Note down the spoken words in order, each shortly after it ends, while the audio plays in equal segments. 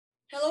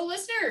Hello,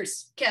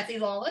 listeners. Kathy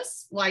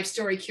Lawless, Life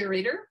Story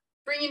Curator,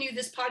 bringing you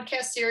this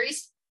podcast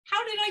series,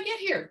 How Did I Get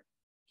Here?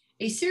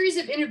 A series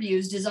of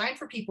interviews designed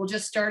for people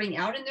just starting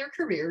out in their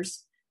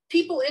careers,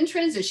 people in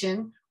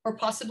transition, or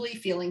possibly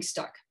feeling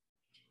stuck,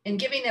 and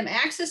giving them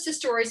access to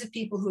stories of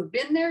people who have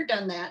been there,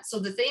 done that, so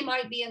that they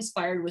might be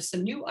inspired with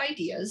some new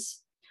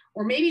ideas,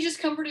 or maybe just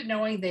comforted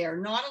knowing they are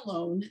not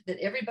alone, that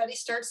everybody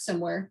starts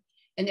somewhere,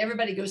 and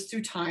everybody goes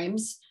through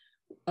times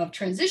of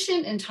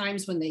transition and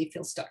times when they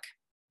feel stuck.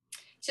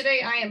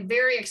 Today, I am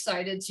very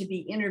excited to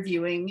be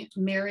interviewing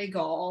Mary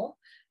Gaul.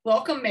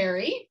 Welcome,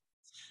 Mary.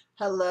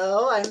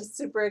 Hello, I'm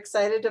super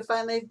excited to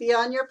finally be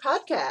on your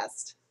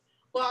podcast.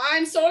 Well,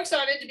 I'm so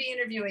excited to be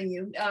interviewing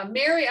you.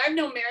 Mary, I've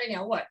known Mary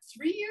now, what,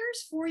 3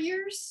 years, 4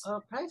 years?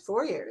 Oh, probably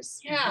 4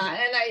 years. Yeah,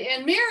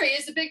 and Mary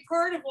is a big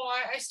part of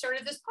why I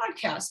started this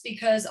podcast,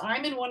 because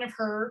I'm in one of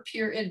her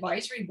peer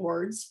advisory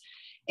boards,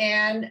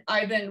 and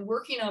I've been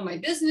working on my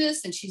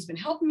business, and she's been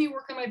helping me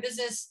work on my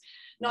business,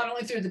 not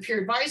only through the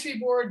peer advisory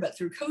board, but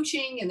through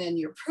coaching and then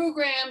your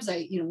programs.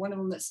 One of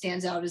them that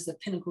stands out is the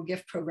Pinnacle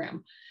Gift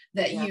Program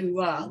that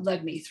you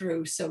led me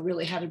through. So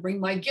really how to bring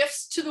my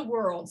gifts to the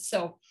world.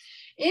 So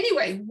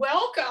anyway,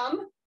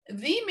 welcome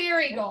the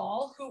Mary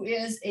Gaul, who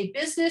is a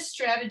business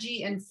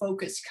strategy and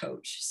focus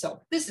coach.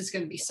 So this is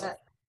going to be so fun.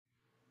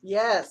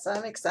 Yes,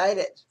 I'm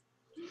excited.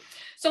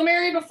 So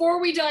Mary,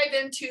 before we dive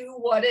into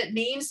what it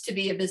means to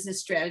be a business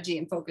strategy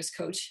and focus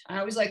coach, I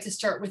always like to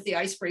start with the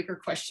icebreaker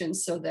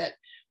questions so that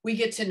we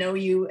get to know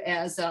you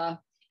as a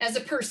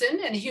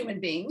person and a human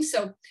being.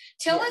 So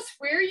tell us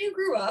where you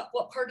grew up,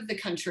 what part of the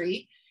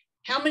country,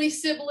 how many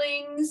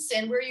siblings,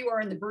 and where you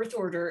are in the birth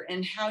order,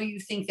 and how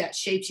you think that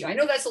shapes you. I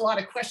know that's a lot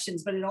of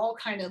questions, but it all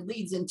kind of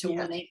leads into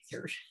one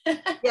answer.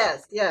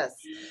 Yes.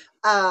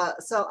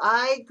 So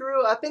I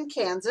grew up in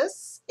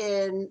Kansas,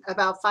 in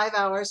about 5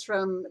 hours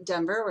from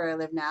Denver, where I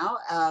live now,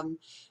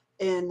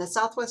 in the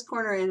southwest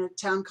corner in a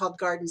town called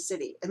Garden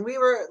City. And we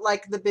were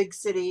like the big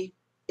city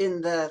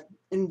in the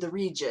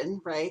region,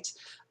 right?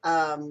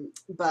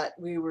 But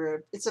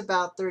it's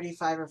about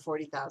 35 or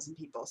 40,000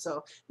 people.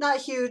 So not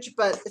huge,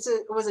 but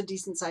it was a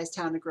decent sized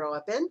town to grow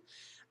up in.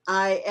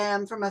 I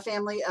am from a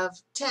family of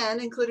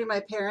 10, including my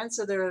parents.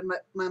 So there are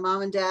my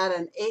mom and dad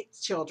and 8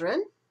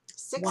 children,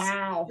 6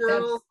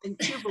 girls and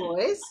 2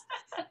 boys.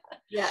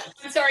 Yes.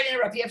 I'm sorry to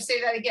interrupt. You have to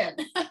say that again.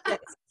 Yes.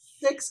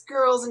 6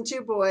 girls and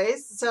 2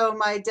 boys. So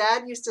my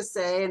dad used to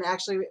say, and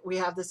actually we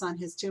have this on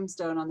his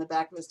tombstone, on the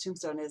back of his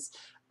tombstone, is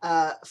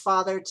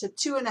father to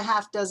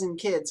 2.5 dozen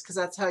kids, because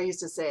that's how he used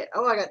to say it.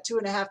 Oh, I got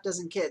 2.5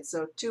 dozen kids,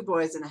 so 2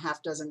 boys and a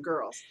half dozen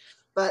girls.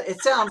 But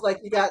it sounds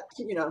like you got,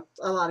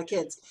 a lot of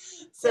kids.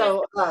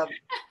 So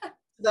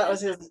that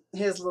was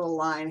his little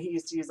line he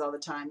used to use all the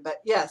time.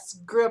 But yes,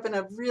 grew up in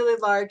a really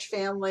large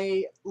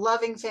family,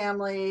 loving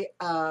family,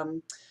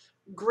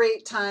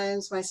 great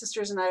times. My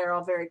sisters and I are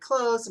all very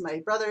close, and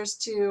my brothers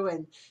too.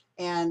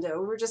 And we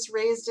were just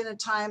raised in a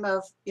time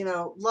of,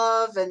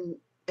 love, and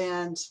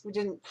we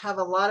didn't have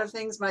a lot of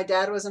things. My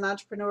dad was an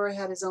entrepreneur,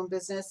 had his own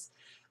business,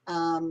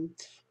 and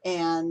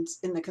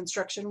in the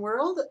construction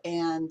world.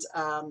 And,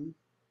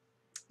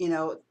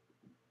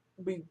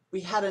 we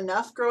had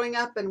enough growing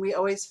up, and we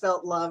always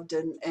felt loved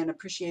and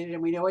appreciated.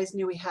 And we always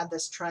knew we had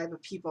this tribe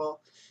of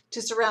people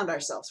to surround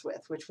ourselves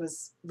with, which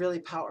was really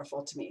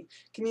powerful to me.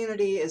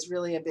 Community is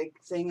really a big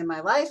thing in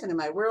my life and in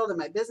my world and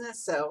my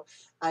business. So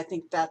I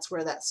think that's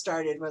where that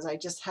started, was I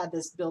just had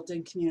this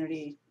built-in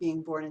community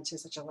being born into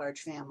such a large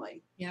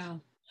family. Yeah.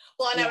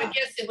 Well, and I would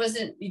guess it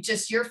wasn't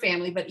just your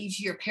family, but each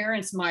of your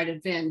parents might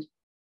have been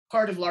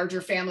part of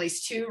larger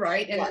families too,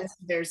 right? And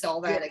there's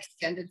all that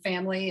extended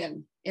family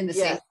and in the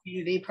same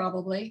community,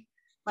 probably.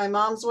 My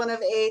mom's one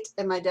of 8,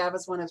 and my dad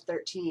was one of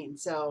 13.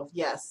 So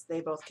yes, they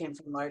both came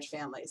from large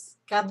families.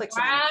 Catholic.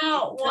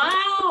 Wow.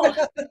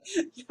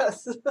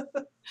 Yes.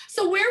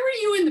 So where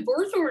were you in the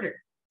birth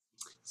order?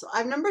 So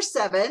I'm number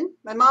 7.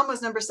 My mom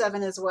was number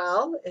 7 as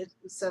well. It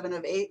was 7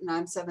 of 8, and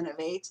I'm 7 of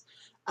 8.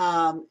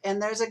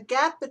 And there's a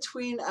gap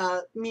between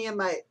me and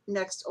my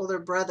next older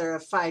brother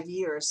of 5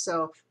 years.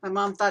 So my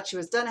mom thought she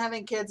was done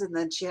having kids, and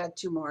then she had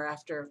 2 more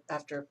after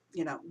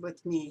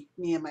with me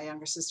and my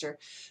younger sister.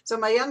 So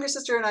my younger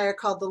sister and I are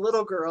called the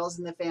little girls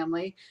in the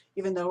family,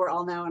 even though we're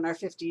all now in our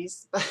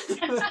 50s. But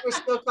we're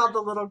still called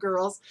the little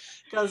girls,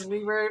 because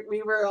we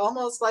were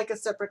almost like a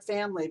separate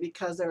family,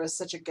 because there was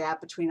such a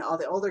gap between all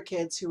the older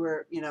kids who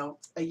were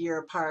a year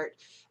apart,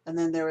 and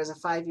then there was a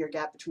 5-year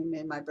gap between me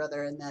and my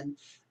brother, and then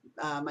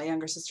my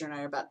younger sister and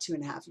I are about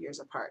 2.5 years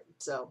apart.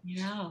 So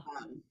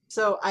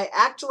so I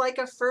act like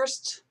a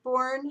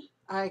firstborn.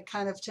 I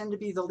kind of tend to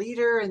be the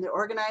leader and the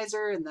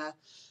organizer and the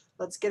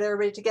let's get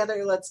everybody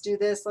together, let's do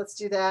this, let's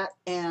do that.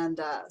 And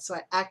so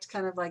I act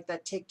kind of like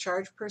that take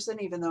charge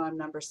person, even though I'm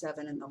number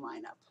 7 in the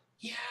lineup.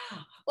 Yeah.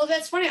 Well,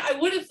 that's funny. I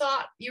would have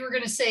thought you were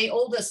going to say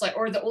oldest,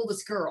 or the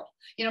oldest girl,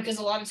 because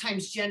a lot of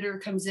times gender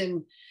comes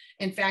in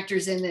and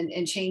factors in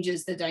and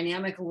changes the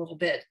dynamic a little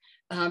bit,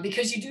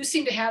 because you do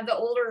seem to have the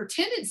older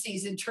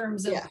tendencies in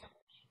terms of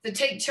the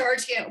take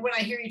charge. When I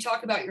hear you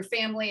talk about your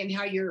family and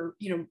how you're,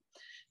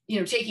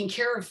 taking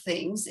care of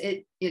things,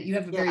 you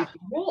have a very Yeah.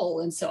 big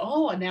role. And so,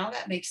 oh, now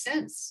that makes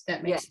sense.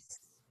 That makes Yes.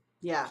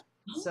 Yeah.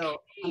 So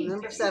I'm okay.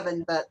 number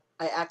 7, but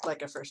I act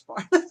like a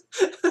firstborn.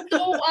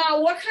 So,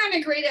 what kind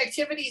of great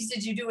activities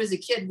did you do as a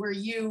kid? Were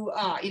you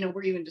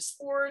into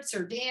sports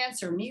or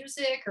dance or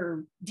music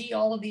or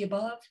all of the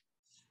above?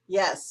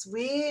 Yes,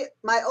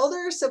 my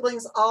older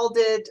siblings all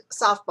did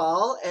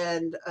softball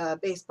and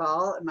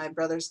baseball, and my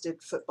brothers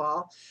did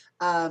football.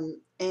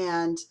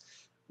 And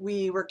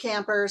we were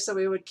campers, so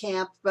we would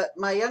camp. But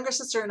my younger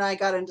sister and I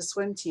got into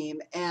swim team,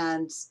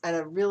 and at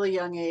a really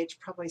young age,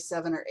 probably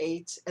 7 or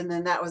 8, and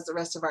then that was the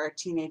rest of our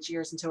teenage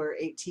years until we were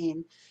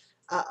 18.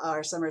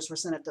 Our summers were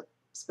spent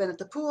at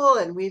the pool,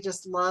 and we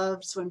just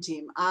loved swim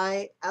team.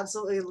 I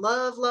absolutely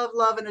love, love,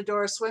 love, and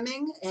adore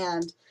swimming,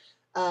 and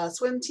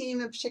swim team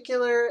in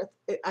particular.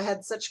 I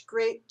had such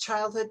great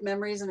childhood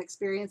memories and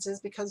experiences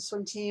because of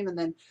swim team. And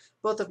then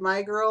both of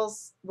my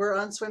girls were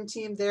on swim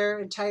team their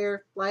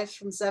entire life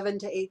from 7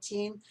 to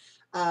 18.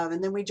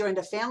 And then we joined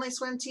a family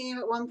swim team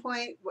at one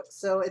point.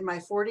 So in my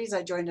 40s,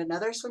 I joined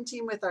another swim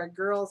team with our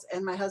girls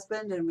and my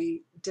husband, and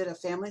we did a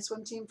family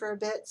swim team for a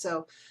bit.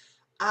 So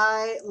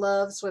I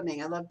love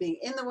swimming. I love being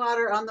in the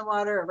water, on the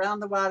water, around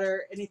the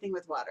water, anything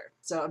with water.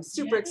 So I'm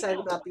super excited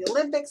Yeah. about the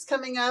Olympics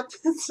coming up.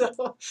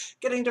 So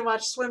getting to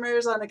watch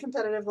swimmers on a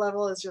competitive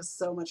level is just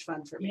so much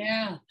fun for me.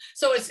 Yeah.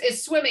 So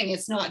it's swimming.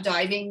 It's not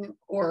diving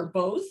or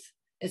both.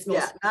 It's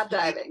Yeah, mostly not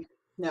swimming. diving.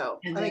 No,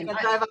 And I mean, then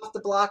I dive off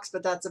the blocks,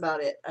 but that's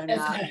about it.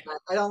 that's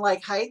I don't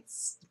like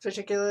heights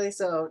particularly,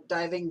 so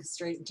diving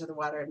straight into the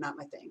water, not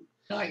my thing.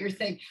 not your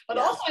thing. But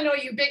Yeah. also, I know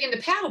you're big into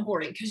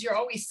paddleboarding because you're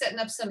always setting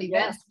up some Yeah.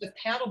 events with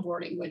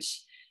paddleboarding,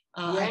 which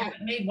I Yeah.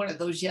 haven't made one of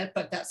those yet,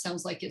 but that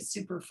sounds like it's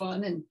super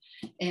fun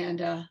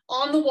and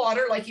on the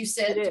water, like you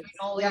said, It doing is.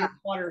 all Yeah. your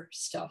water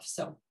stuff.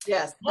 So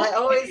Yes. I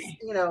always,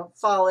 okay.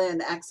 fall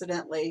in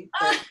accidentally,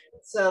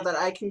 so that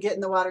I can get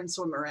in the water and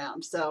swim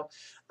around. So,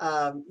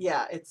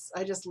 yeah,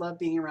 I just love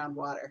being around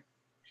water.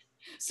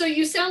 So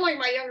you sound like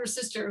my younger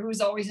sister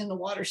who's always in the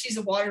water. She's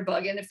a water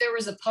bug. And if there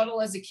was a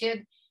puddle as a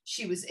kid,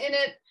 she was in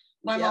it.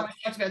 My mom Yep.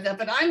 talked about that.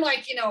 But I'm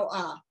like,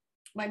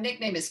 my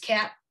nickname is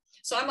Cat.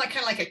 So I'm like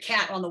kind of like a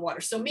cat on the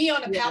water. So me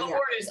on a Yeah. Yeah.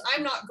 paddleboard is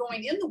I'm not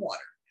going in the water.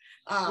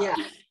 Uh, Yeah.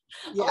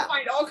 I'll Yeah.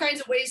 find all kinds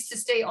of ways to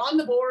stay on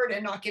the board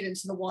and not get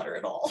into the water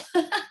at all.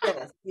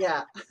 Yes.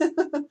 Yeah.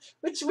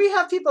 Which we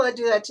have people that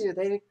do that too.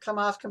 They come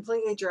off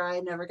completely dry,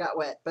 never got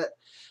wet. But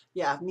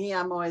yeah, me,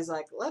 I'm always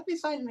like, let me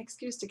find an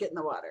excuse to get in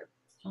the water.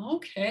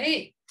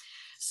 Okay.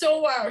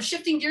 So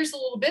shifting gears a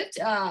little bit,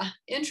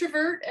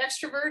 introvert,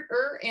 extrovert,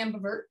 or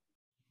ambivert?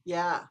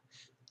 Yeah.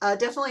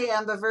 Definitely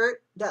ambivert.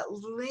 That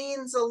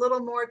leans a little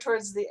more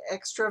towards the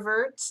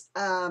extrovert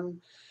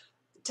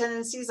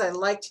tendencies. I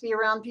like to be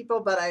around people,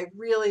 but I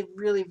really,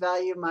 really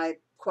value my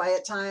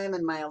quiet time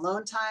and my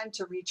alone time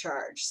to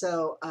recharge.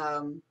 So,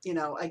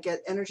 I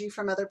get energy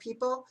from other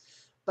people,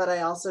 but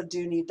I also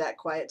do need that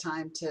quiet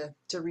time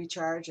to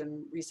recharge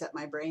and reset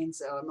my brain.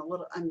 So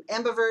I'm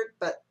ambivert,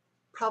 but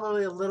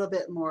probably a little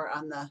bit more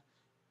on the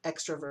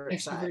extrovert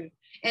side. Extrovert.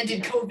 And did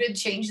Yeah.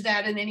 COVID change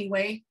that in any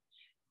way?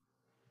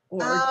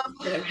 Or Um,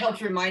 did it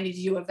help reminded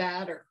you of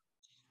that? Or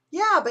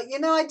Yeah, but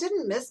I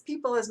didn't miss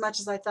people as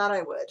much as I thought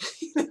I would.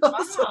 So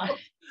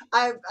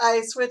ah,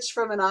 I switched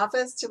from an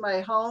office to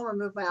my home. I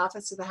moved my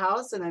office to the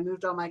house, and I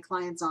moved all my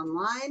clients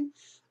online.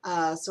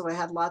 So I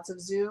had lots of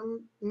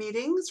Zoom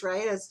meetings,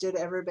 right, as did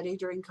everybody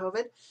during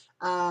COVID.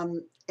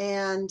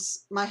 And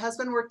my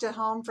husband worked at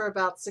home for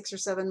about 6 or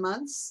 7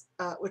 months,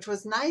 which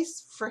was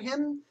nice for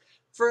him,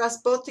 for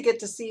us both to get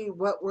to see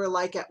what we're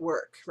like at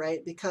work,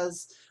 right?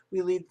 Because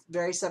we lead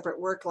very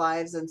separate work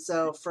lives, and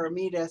so for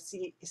me to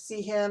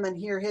see him and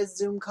hear his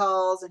Zoom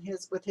calls and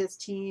his with his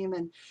team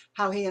and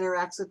how he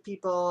interacts with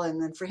people, and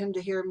then for him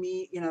to hear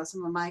me,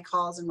 some of my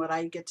calls and what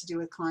I get to do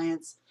with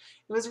clients,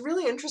 it was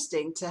really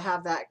interesting to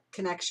have that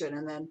connection,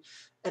 and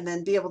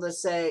then be able to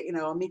say,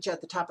 I'll meet you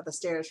at the top of the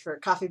stairs for a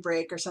coffee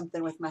break or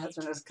something with my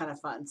husband. It was kind of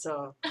fun.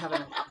 So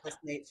having an office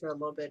mate for a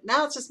little bit.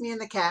 Now it's just me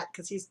and the cat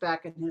because he's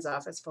back in his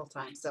office full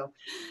time. So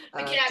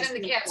the cat just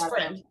and the me cat's and the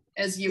cat. friend,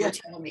 as you were Yeah.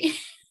 telling me.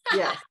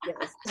 Yes.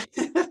 Yes.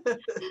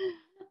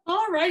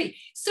 All righty.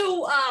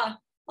 So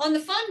on the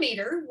fun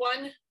meter,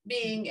 1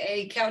 being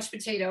a couch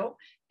potato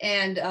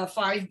and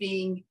 5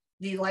 being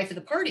the life of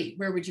the party,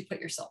 where would you put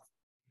yourself?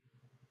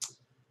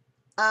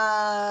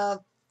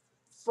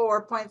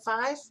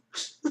 4.5.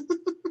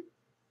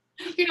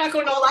 You're not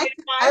going all I the way like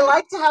to I 5?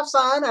 like to have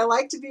fun. I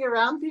like to be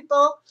around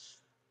people.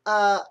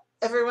 Uh,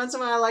 every once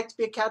in a while, I like to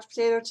be a couch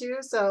potato too.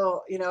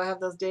 So I have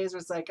those days where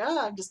it's like,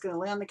 I'm just going to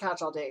lay on the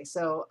couch all day.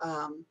 So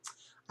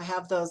I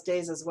have those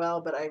days as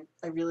well. But I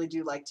really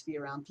do like to be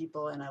around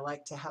people, and I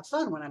like to have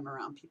fun when I'm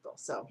around people.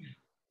 So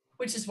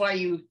Which is why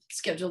you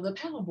schedule the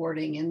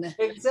paddleboarding and the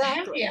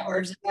exactly, happy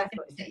hours and the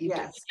exactly. things that you do.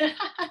 Yes,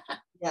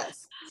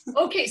 yes.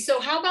 Okay, so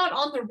how about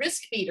on the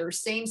risk meter,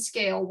 same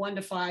scale, 1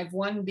 to 5,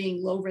 1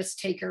 being low risk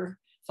taker,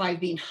 5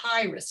 being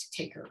high risk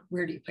taker.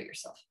 Where do you put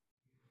yourself?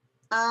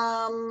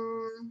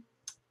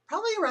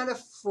 Probably around a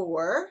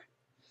 4.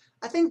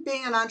 I think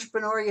being an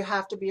entrepreneur, you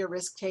have to be a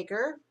risk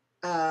taker.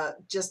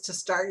 just to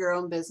start your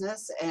own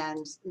business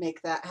and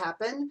make that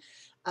happen.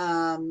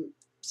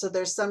 So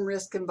there's some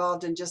risk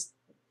involved in just,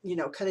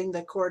 cutting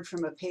the cord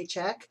from a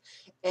paycheck,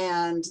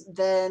 and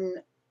then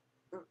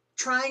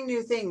trying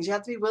new things. You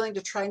have to be willing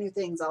to try new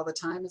things all the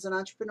time as an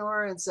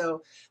entrepreneur. And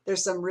so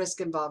there's some risk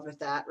involved with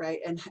that, right?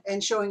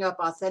 And showing up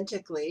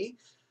authentically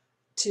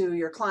to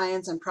your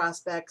clients and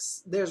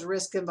prospects, there's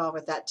risk involved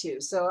with that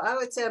too. So I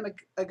would say I'm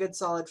a good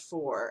solid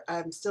 4.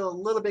 I'm still a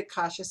little bit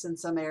cautious in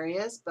some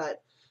areas,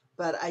 but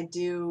I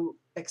do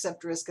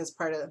accept risk as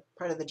part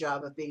of the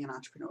job of being an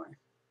entrepreneur.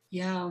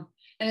 Yeah.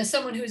 And as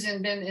someone who's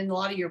been in a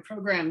lot of your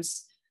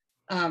programs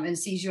and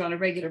sees you on a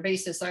regular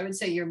basis, I would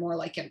say you're more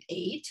like an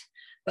 8.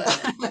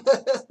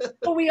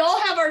 But we all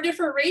have our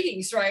different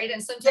ratings, right?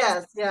 And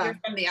sometimes you're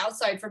from the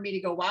outside for me to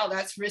go, wow,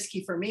 that's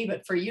risky for me.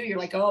 But for you, you're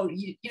like, oh,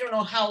 you don't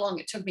know how long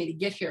it took me to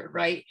get here,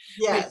 right?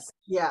 Yes.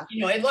 Yeah.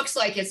 It looks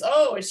like it's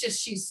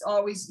just she's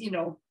always,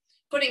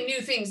 putting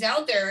new things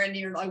out there. And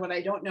you're like, what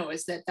I don't know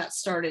is that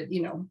started,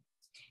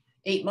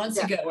 8 months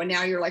ago. And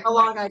now you're like, how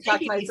long I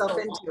talked myself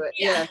into it.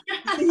 Yeah.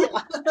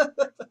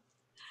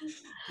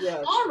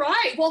 Yes. All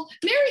right. Well,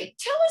 Mary,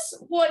 tell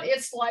us what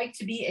it's like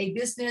to be a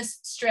business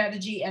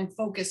strategy and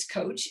focus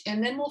coach,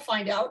 and then we'll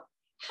find out,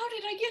 how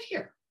did I get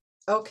here?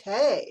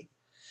 Okay.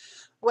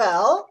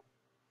 Well,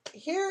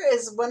 here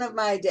is one of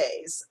my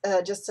days,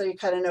 just so you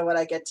kind of know what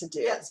I get to do.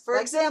 Yes. For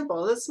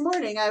example, this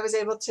morning I was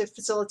able to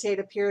facilitate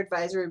a peer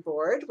advisory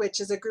board, which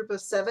is a group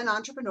of 7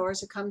 entrepreneurs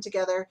who come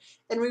together,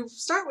 and we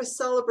start with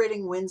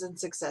celebrating wins and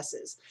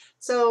successes.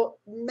 So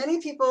many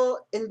people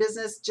in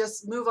business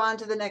just move on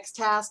to the next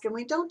task, and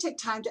we don't take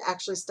time to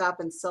actually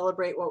stop and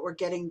celebrate what we're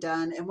getting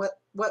done and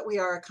what we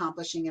are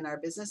accomplishing in our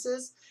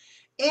businesses.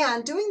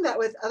 And doing that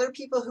with other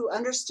people who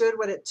understood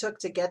what it took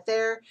to get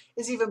there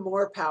is even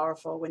more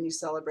powerful when you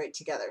celebrate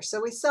together.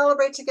 So we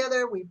celebrate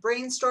together, we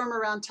brainstorm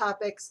around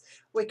topics,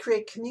 we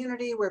create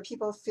community where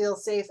people feel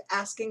safe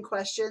asking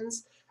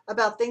questions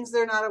about things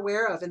they're not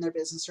aware of in their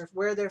business or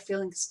where they're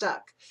feeling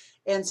stuck.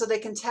 And so they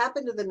can tap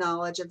into the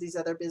knowledge of these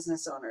other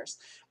business owners.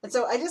 And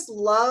so I just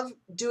love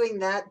doing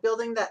that,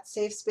 building that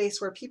safe space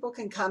where people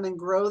can come and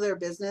grow their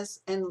business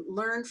and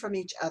learn from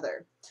each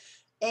other.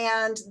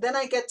 And then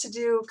I get to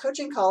do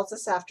coaching calls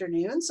this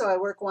afternoon. So I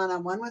work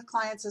one-on-one with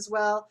clients as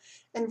well,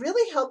 and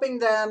really helping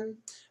them.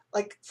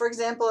 Like, for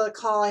example, a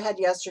call I had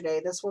yesterday,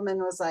 this woman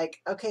was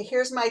like, okay,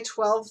 here's my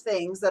 12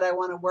 things that I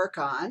want to work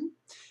on,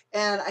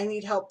 and I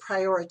need help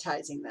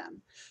prioritizing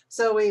them.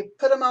 So we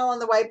put them all on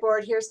the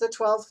whiteboard. Here's the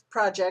 12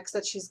 projects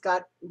that she's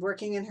got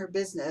working in her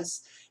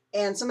business.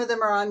 And some of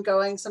them are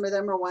ongoing, some of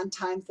them are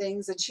one-time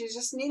things. And she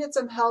just needed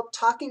some help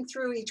talking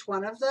through each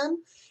one of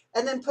them,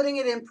 and then putting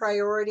it in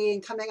priority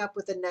and coming up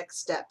with the next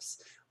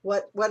steps.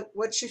 What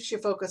should you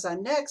focus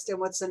on next, and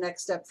what's the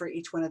next step for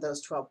each one of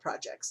those 12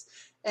 projects?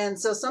 And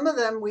so some of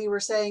them we were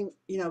saying,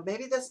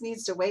 maybe this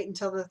needs to wait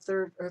until the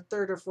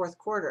third or fourth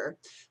quarter,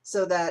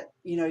 so that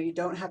you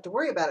don't have to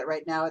worry about it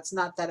right now. It's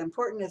not that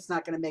important. It's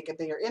not going to make a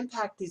bigger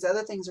impact. These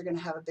other things are going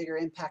to have a bigger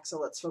impact, so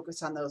let's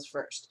focus on those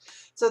first.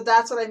 So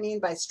that's what I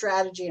mean by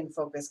strategy and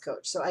focus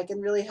coach. So I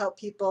can really help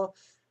people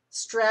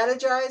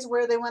strategize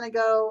where they want to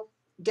go,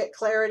 get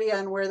clarity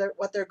on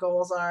what their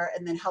goals are,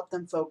 and then help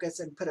them focus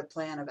and put a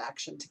plan of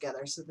action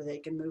together so that they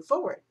can move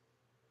forward.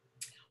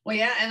 Well,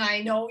 yeah, and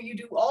I know you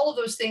do all of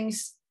those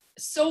things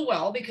so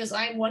well because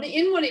I'm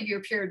in one of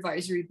your peer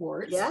advisory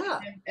boards. Yeah.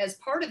 And as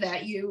part of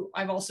that,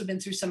 I've also been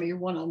through some of your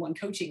one-on-one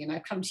coaching, and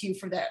I've come to you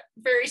for that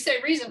very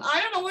same reason.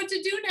 I don't know what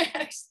to do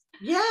next.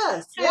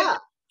 Yes. Yeah.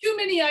 Too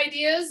many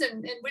ideas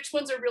and which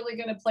ones are really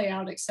going to play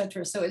out,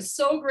 etc. So it's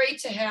so great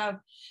to have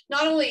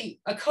not only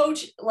a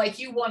coach like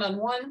you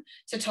one-on-one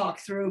to talk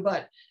through,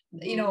 but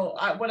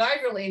what I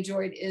really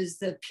enjoyed is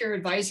the peer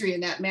advisory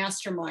and that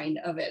mastermind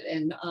of it.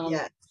 And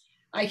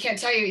I can't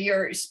tell you,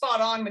 you're spot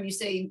on when you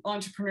say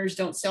entrepreneurs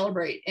don't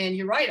celebrate. And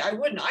you're right, I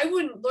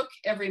wouldn't look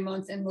every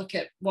month and look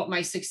at what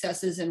my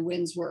successes and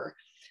wins were,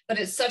 but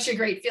it's such a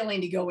great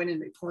feeling to go in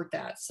and report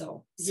that.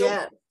 So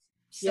yeah.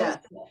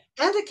 Cool.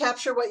 And to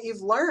capture what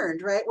you've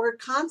learned, right? We're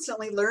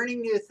constantly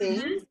learning new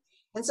things. Mm-hmm.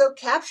 And so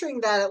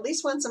capturing that at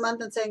least once a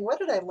month and saying, what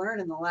did I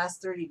learn in the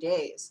last 30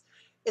 days?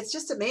 It's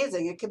just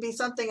amazing. It could be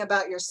something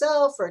about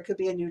yourself, or it could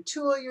be a new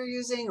tool you're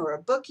using, or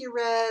a book you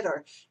read,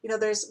 or,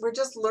 we're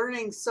just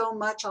learning so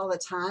much all the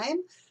time.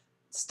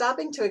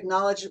 Stopping to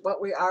acknowledge what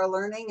we are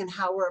learning and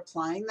how we're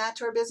applying that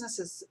to our business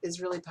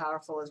is really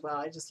powerful as well.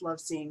 I just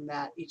love seeing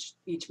that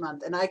each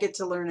month, and I get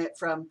to learn it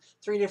from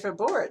 3 different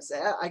boards.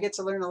 I get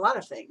to learn a lot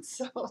of things.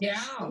 So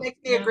it makes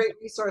me a great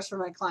resource for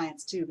my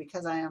clients too,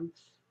 because I am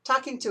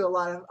talking to a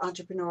lot of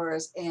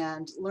entrepreneurs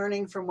and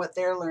learning from what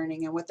they're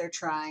learning and what they're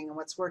trying and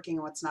what's working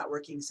and what's not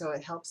working. So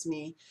it helps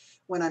me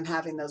when I'm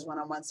having those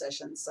one-on-one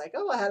sessions, like,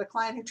 oh, I had a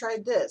client who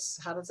tried this.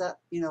 How does that,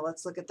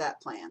 let's look at that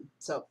plan.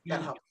 So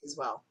that helps as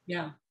well.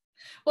 Yeah.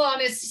 Well,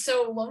 and it's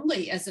so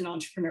lonely as an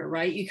entrepreneur,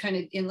 right? You kind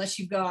of, unless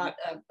you've got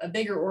a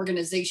bigger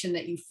organization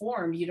that you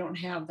form, you don't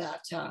have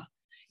that,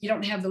 you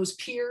don't have those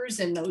peers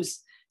and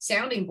those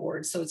sounding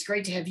board. So it's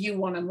great to have you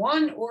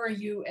one-on-one, or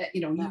you,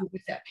 Yeah. you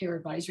with that peer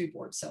advisory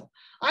board. So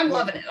I'm Yeah.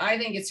 loving it. I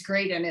think it's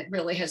great. And it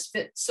really has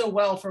fit so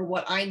well for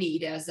what I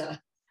need as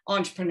a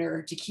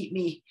entrepreneur to keep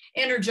me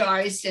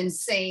energized and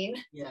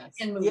sane Yes.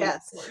 and moving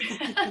Yes. forward.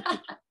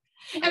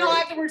 And I'll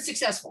have the word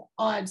successful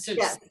on. So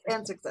Yes.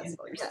 And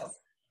successful. there, Yes. so.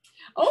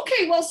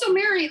 Okay, well, so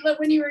Mary,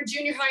 when you were in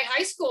junior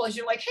high school,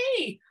 you're like,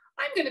 hey,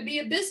 I'm going to be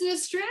a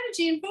business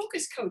strategy and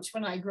focus coach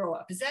when I grow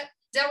up. Is that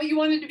what you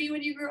wanted to be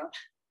when you grew up?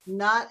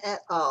 Not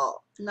at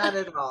all. Not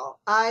at all.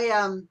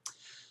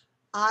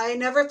 I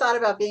never thought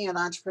about being an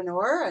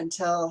entrepreneur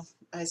until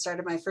I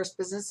started my first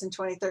business in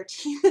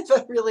 2013.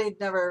 But really, it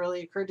never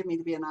really occurred to me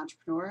to be an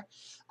entrepreneur.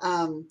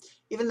 Um,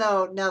 Even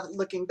though now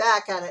looking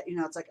back at it,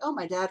 it's like, oh,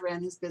 my dad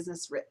ran his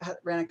business,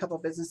 ran a couple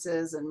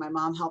businesses, and my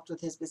mom helped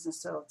with his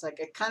business. So it's like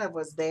it kind of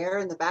was there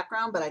in the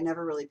background, but I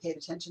never really paid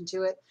attention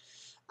to it.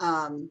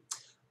 Um,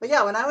 but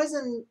yeah, when I was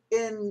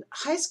in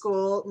high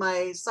school,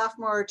 my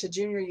sophomore to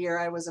junior year,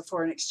 I was a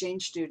foreign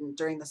exchange student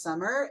during the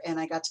summer, and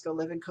I got to go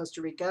live in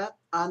Costa Rica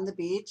on the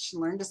beach,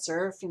 learn to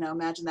surf.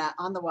 Imagine that,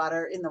 on the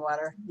water, in the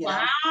water.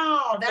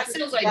 Wow, that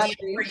sounds ideal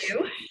for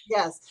you.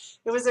 Yes,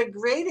 it was a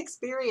great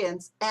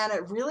experience, and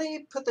it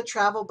really put the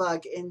travel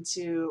bug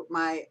into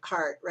my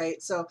heart,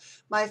 right? So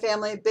my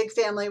family, big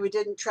family, we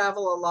didn't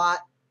travel a lot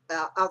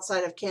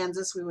outside of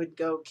Kansas. We would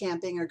go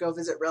camping or go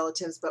visit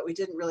relatives, but we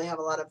didn't really have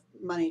a lot of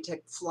money to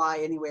fly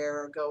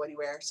anywhere or go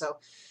anywhere. So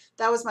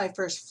that was my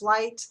first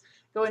flight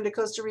going to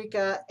Costa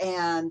Rica,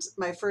 and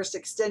my first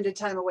extended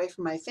time away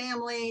from my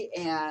family.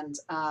 And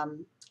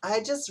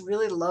I just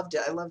really loved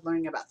it. I loved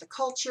learning about the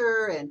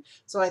culture. And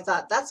so I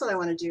thought, that's what I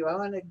want to do. I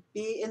want to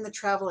be in the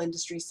travel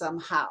industry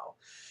somehow.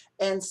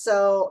 And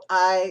so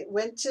I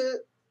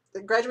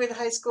graduated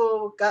high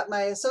school, got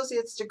my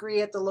associate's degree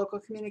at the local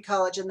community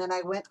college, and then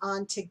I went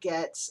on to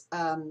get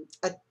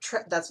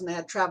that's when they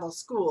had travel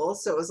school.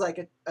 So it was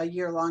like a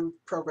year-long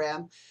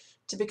program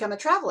to become a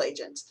travel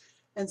agent.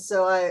 And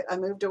so I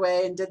moved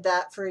away and did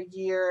that for a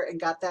year and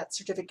got that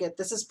certificate.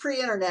 This is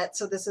pre-internet,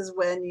 so this is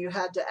when you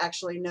had to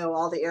actually know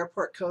all the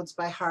airport codes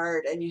by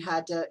heart, and you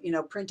had to,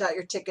 print out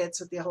your tickets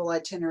with the whole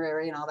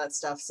itinerary and all that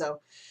stuff.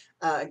 So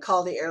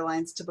call the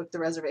airlines to book the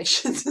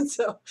reservations. And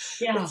so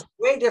Yeah. it's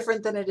way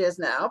different than it is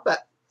now,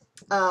 but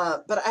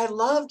I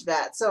loved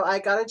that. So I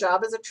got a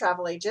job as a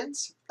travel agent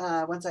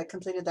once I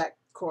completed that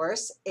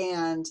course,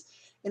 and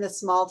in a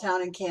small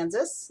town in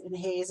Kansas, in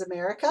Hayes,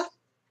 America,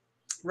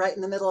 right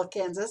in the middle of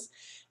Kansas.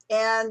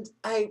 And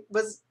I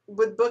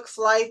would book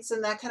flights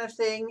and that kind of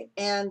thing.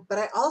 But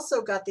I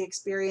also got the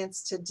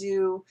experience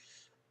to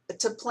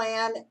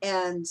plan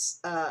and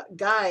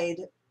guide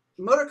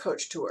motor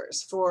coach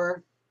tours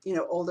for,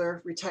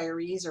 older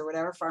retirees or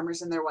whatever,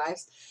 farmers and their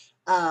wives.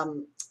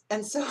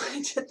 And so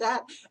I did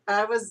that.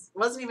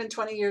 Wasn't even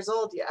 20 years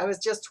old yet. I was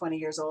just 20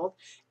 years old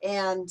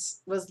and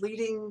was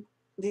leading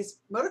these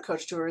motor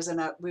coach tours. And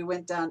we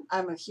went down.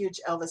 I'm a huge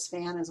Elvis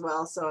fan as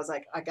well. So I was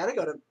like, I got to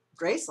go to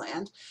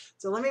Graceland.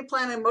 So let me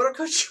plan a motor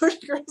coach tour to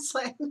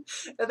Graceland.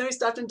 And then we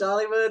stopped in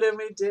Dollywood and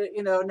we did,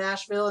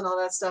 Nashville and all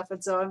that stuff.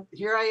 And so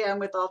here I am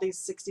with all these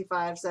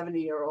 65,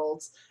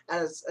 70-year-olds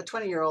as a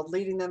 20-year-old,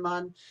 leading them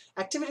on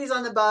activities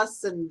on the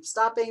bus and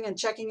stopping and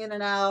checking in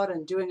and out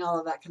and doing all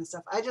of that kind of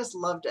stuff. I just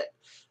loved it.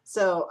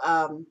 So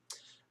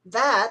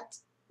that,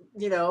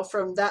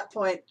 from that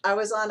point, I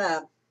was on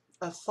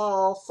a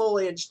fall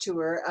foliage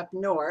tour up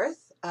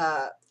north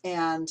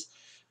and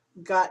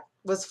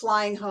was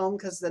flying home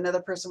because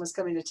another person was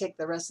coming to take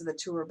the rest of the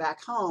tour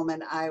back home.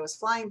 And I was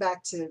flying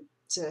back to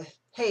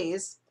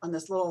Hayes on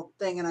this little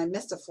thing, and I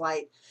missed a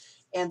flight.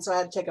 And so I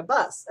had to take a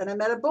bus, and I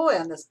met a boy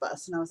on this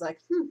bus, and I was like,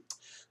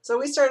 So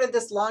we started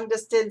this long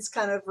distance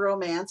kind of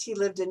romance. He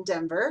lived in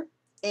Denver,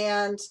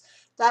 and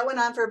that went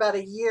on for about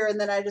a year. And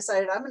then I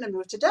decided I'm going to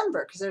move to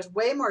Denver because there's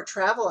way more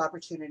travel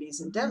opportunities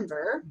in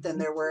Denver than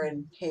there were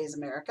in Hayes,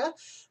 America.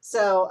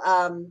 So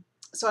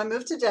I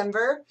moved to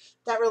Denver.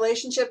 That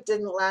relationship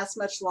didn't last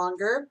much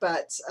longer,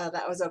 but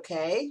that was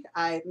okay.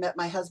 I met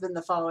my husband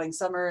the following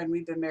summer, and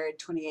we've been married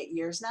 28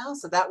 years now.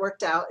 So that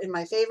worked out in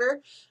my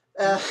favor.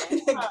 Got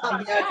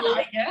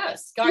I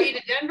guess. Got you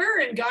to Denver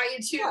and got you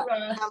to...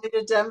 got me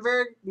to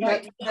Denver,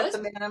 met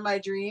the man of my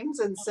dreams.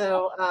 And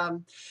so...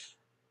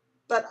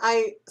 But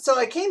I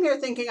came here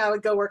thinking I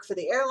would go work for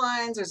the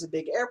airlines. There's a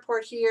big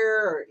airport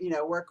here,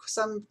 or, work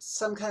some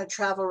kind of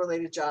travel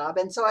related job.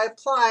 And so I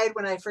applied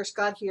when I first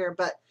got here,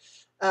 but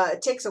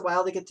it takes a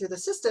while to get through the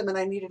system, and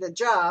I needed a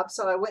job.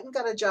 So I went and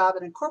got a job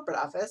in a corporate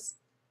office.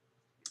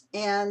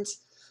 And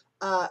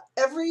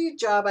every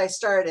job I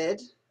started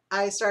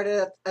as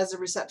a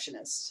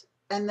receptionist.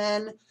 And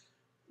then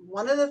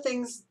one of the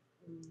things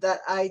that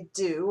I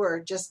do,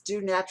 or just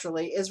do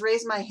naturally, is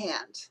raise my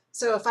hand.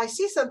 So if I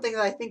see something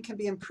that I think can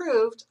be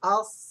improved,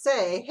 I'll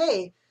say,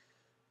 hey,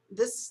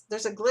 there's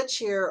a glitch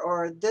here,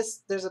 or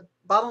there's a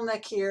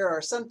bottleneck here,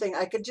 or something.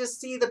 I could just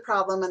see the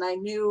problem, and I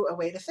knew a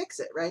way to fix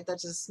it, right?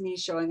 That's just me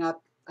showing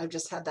up. I've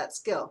just had that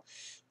skill.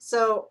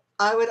 So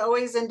I would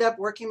always end up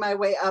working my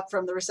way up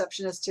from the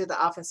receptionist to the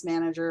office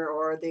manager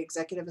or the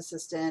executive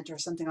assistant or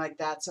something like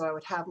that. So I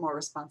would have more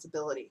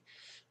responsibility.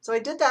 So I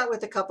did that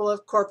with a couple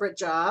of corporate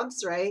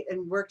jobs, right?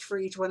 And worked for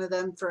each one of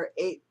them for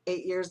eight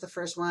years, the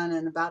first one,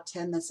 and about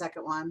 10, the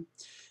second one.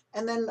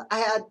 And then I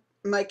had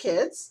my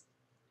kids.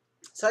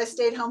 So I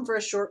stayed home for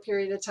a short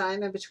period of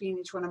time in between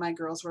each one of my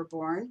girls were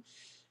born.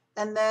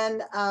 And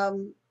then I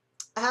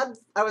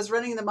was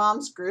running the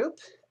moms group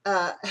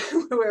uh,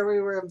 where we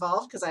were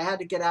involved because I had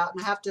to get out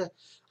and I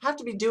have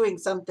to be doing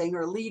something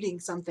or leading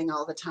something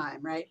all the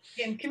time, right?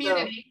 In So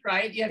community,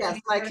 right? You have to yes,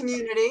 be my part of.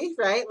 community,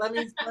 right? Let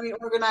me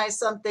organize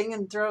something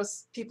and throw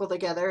people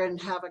together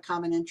and have a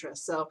common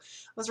interest. So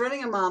I was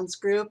running a moms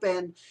group,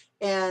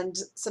 and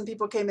some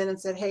people came in and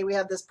said, "Hey, we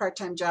have this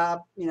part-time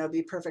job,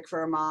 be perfect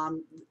for a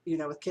mom,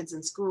 with kids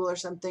in school or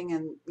something."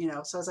 And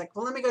so I was like,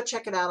 "Well, let me go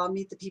check it out. I'll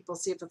meet the people,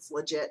 see if it's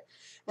legit."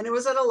 And it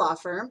was at a law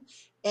firm,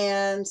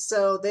 and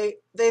so they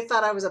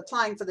thought I was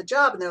applying for the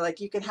job, and they're like,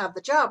 "You can have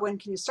the job. When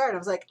can you start?" I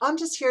was like, "I'm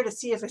just here to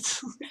see if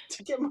it's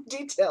to get more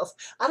details.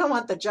 I don't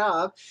want the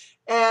job."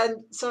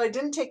 And so I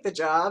didn't take the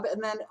job.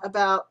 And then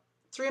about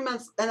 3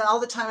 months, and all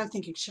the time I'm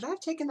thinking, should I have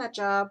taken that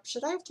job?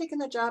 Should I have taken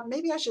that job?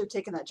 Maybe I should have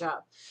taken that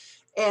job.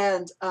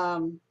 And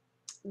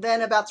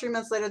then about 3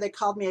 months later, they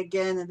called me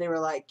again and they were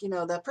like,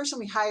 the person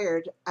we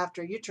hired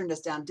after you turned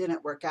us down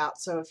didn't work out.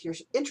 So if you're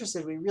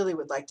interested, we really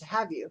would like to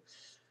have you.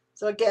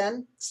 So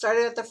again,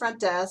 started at the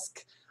front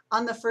desk.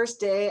 On the first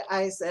day,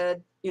 I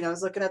said, I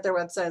was looking at their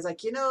website. I was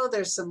like,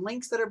 there's some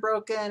links that are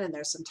broken and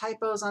there's some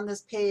typos on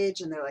this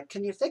page. And they're like,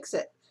 can you fix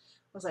it?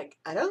 I was like,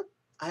 I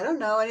don't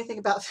know anything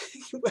about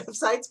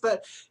websites,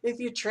 but if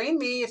you train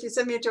me, if you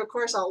send me into a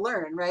course, I'll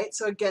learn, right?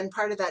 So again,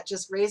 part of that,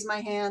 just raise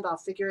my hand, I'll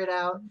figure it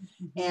out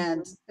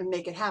and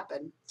make it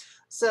happen.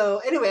 So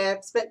anyway,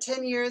 I've spent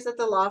 10 years at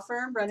the law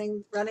firm,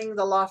 running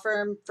the law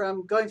firm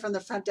from going from the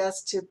front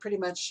desk to pretty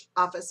much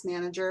office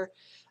manager.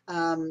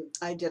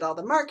 I did all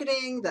the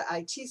marketing, the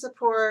IT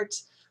support,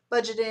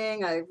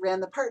 budgeting. I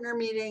ran the partner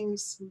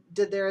meetings,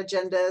 did their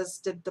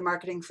agendas, did the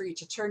marketing for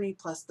each attorney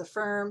plus the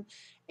firm.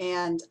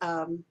 And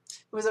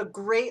it was a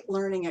great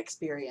learning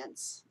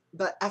experience.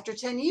 But after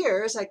 10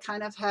 years, I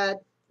kind of had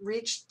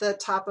reached the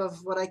top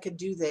of what I could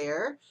do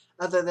there,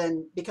 other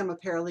than become a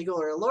paralegal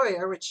or a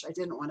lawyer, which I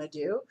didn't want to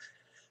do.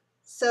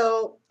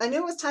 So I knew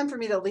it was time for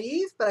me to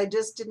leave, but I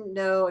just didn't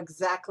know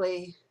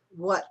exactly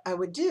what I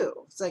would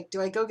do. It's like,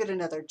 do I go get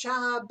another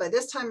job? By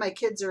this time, my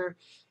kids are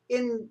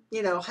in,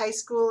 high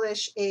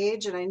schoolish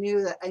age, and I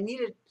knew that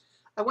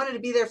I wanted to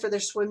be there for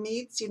their swim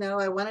meets.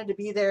 I wanted to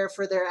be there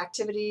for their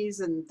activities,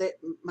 and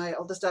my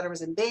oldest daughter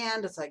was in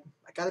band. It's like,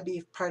 I got to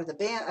be part of the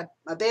band,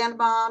 a band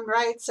mom,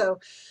 right? So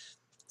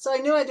I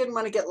knew I didn't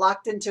want to get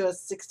locked into a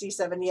 60,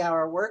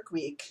 70-hour work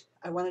week.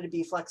 I wanted to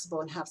be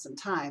flexible and have some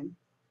time.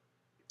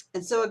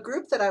 And so a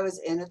group that I was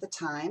in at the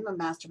time, a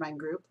mastermind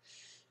group,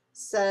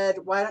 said,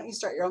 why don't you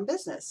start your own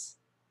business?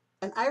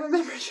 And I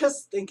remember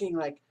just thinking,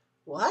 like,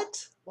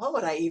 what? What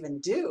would I even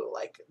do?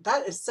 Like,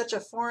 that is such a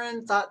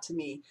foreign thought to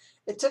me.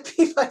 It took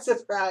me by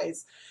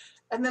surprise.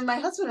 And then my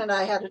husband and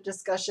I had a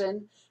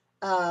discussion,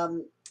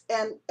 and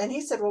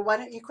he said, well, why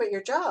don't you quit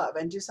your job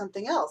and do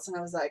something else? And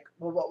I was like,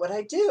 well, what would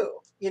I do?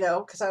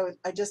 Because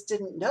I just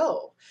didn't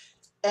know.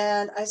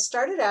 And I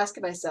started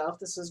asking myself,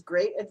 this was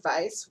great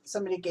advice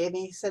somebody gave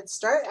me. He said,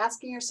 start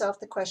asking yourself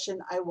the question,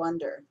 I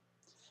wonder,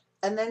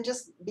 and then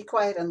just be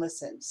quiet and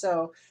listen.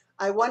 So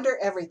I wonder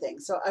everything.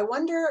 So I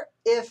wonder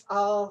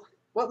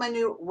what my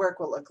new work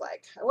will look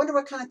like. I wonder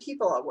what kind of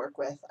people I'll work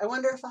with. I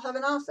wonder if I'll have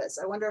an office.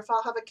 I wonder if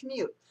I'll have a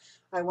commute.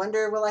 I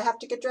wonder, will I have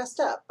to get dressed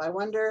up? I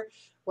wonder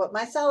what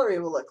my salary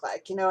will look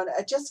like. And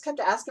I just kept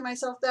asking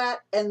myself that,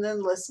 and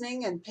then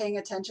listening and paying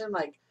attention,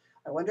 like,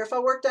 I wonder if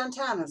I'll work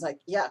downtown. I was like,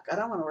 yuck, I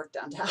don't want to work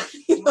downtown.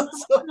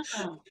 So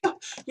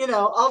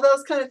all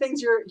those kind of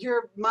things,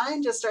 your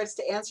mind just starts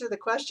to answer the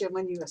question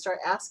when you start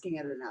asking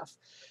it enough.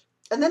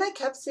 And then I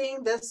kept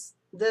seeing this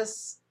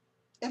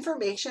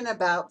information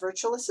about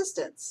virtual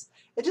assistants.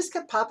 It just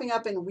kept popping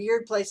up in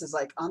weird places,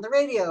 like on the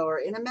radio or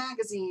in a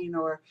magazine,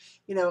 or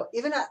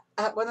even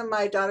at one of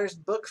my daughter's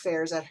book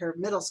fairs at her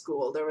middle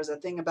school, there was a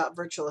thing about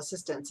virtual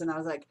assistants. And I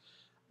was like,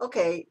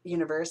 okay,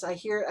 universe, I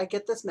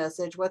get this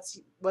message. What's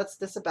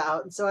this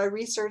about? And so I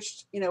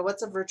researched,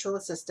 what's a virtual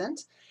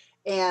assistant.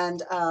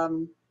 And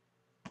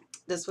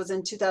this was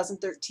in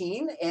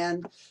 2013,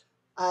 and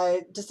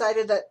I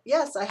decided that,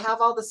 yes, I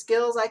have all the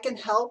skills. I can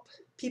help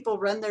people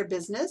run their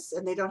business,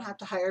 and they don't have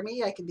to hire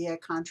me. I can be a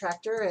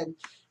contractor, and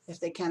if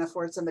they can't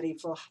afford somebody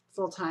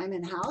full time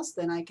in-house,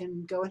 then I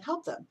can go and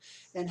help them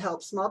and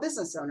help small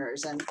business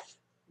owners and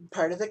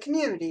part of the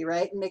community,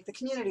 right? And make the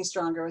community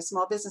stronger with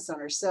small business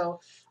owners. So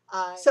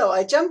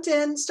I jumped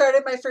in,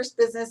 started my first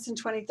business in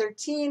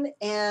 2013,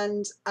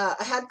 and I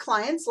had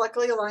clients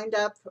luckily lined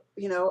up,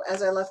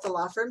 as I left the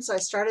law firm. So I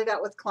started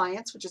out with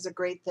clients, which is a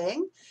great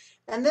thing.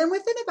 And then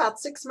within about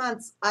 6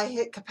 months, I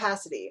hit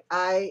capacity.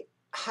 I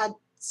had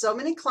so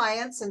many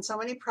clients and so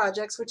many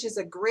projects, which is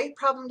a great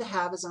problem to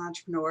have as an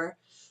entrepreneur,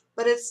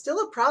 but it's still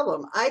a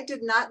problem. I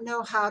did not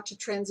know how to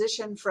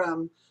transition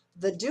from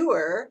the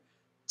doer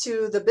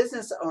to the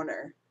business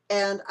owner.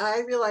 And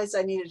I realized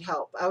I needed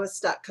help. I was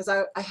stuck because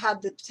I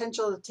had the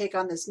potential to take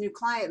on this new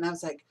client. And I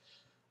was like,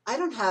 I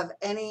don't have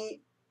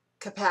any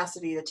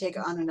capacity to take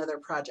on another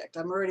project.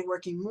 I'm already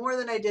working more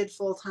than I did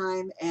full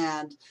time,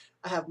 and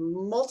I have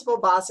multiple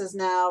bosses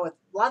now with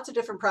lots of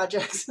different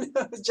projects.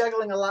 I was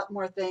juggling a lot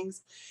more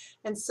things.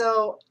 And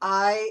so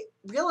I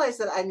realized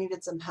that I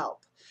needed some help.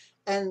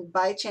 And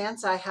by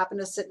chance, I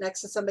happened to sit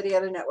next to somebody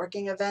at a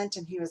networking event,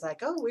 and he was like,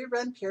 "Oh, we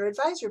run peer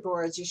advisory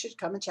boards. You should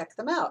come and check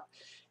them out."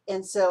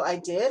 And so I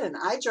did, and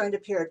I joined a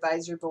peer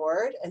advisory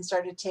board and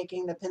started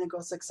taking the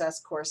Pinnacle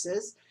Success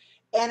courses.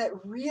 And it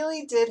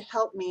really did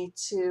help me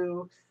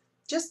to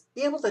just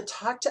be able to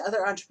talk to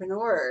other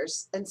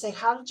entrepreneurs and say,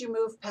 how did you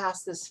move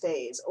past this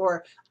phase?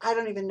 Or I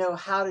don't even know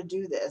how to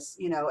do this,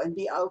 and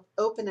be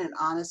open and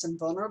honest and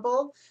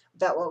vulnerable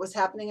about what was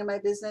happening in my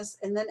business,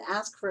 and then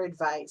ask for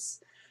advice.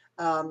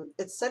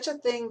 It's such a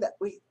thing that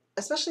we,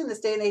 especially in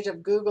this day and age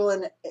of Google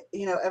and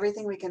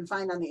everything we can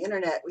find on the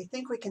internet, we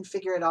think we can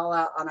figure it all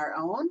out on our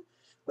own,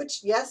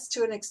 which, yes,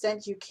 to an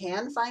extent you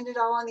can find it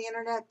all on the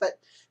internet, but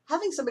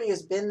having somebody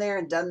who's been there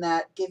and done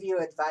that give you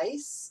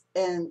advice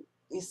and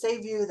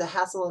save you the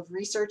hassle of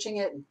researching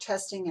it and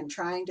testing and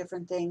trying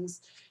different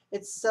things,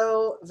 it's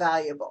so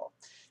valuable.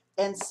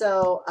 And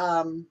so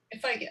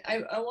if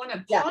I want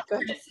to yeah, pause go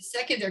for ahead. just a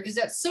second there, because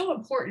that's so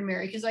important,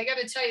 Mary, because I got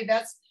to tell you,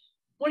 that's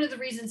one of the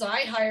reasons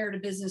I hired a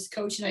business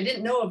coach, and I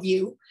didn't know of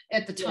you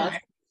at the time.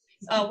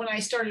 Yes. When I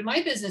started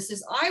my business,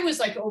 is I was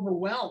like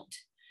overwhelmed.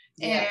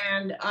 Yes.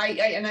 And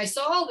I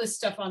saw all this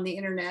stuff on the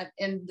internet,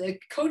 and the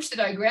coach that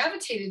I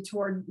gravitated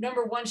toward,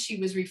 number one, she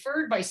was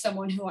referred by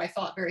someone who I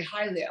thought very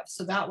highly of.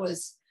 So that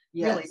was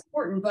really Yes.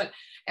 important. But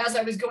as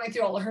I was going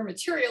through all of her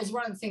materials,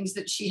 one of the things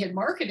that she had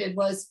marketed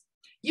was,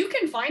 you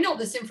can find all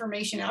this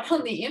information out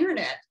on the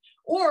internet,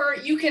 or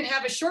you can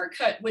have a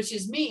shortcut, which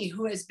is me,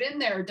 who has been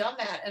there, done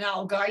that, and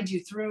I'll guide you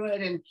through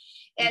it. And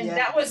Yes.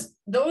 that was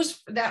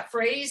that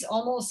phrase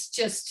almost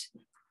just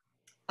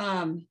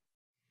almost,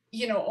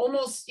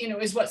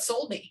 is what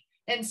sold me.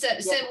 And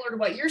similar to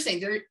what you're saying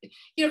there,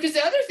 because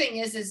the other thing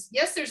is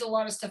yes, there's a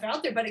lot of stuff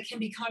out there, but it can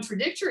be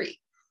contradictory.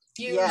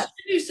 You Yes.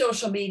 should do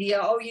social media.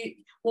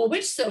 Well,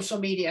 which social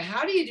media?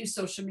 How do you do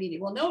social media?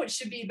 Well, no, it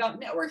should be about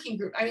networking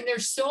group. I mean,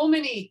 there's so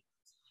many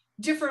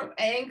different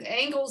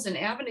angles and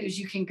avenues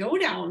you can go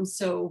down.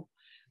 So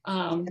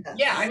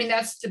yeah, I mean,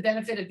 that's the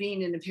benefit of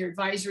being in a peer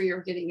advisory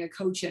or getting a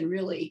coach and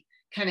really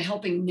kind of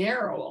helping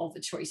narrow all the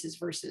choices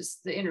versus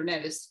the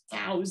internet is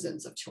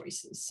thousands of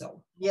choices.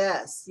 So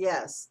Yes,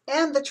 yes.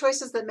 And the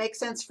choices that make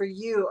sense for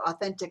you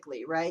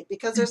authentically, right?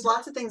 Because there's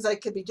lots of things I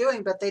could be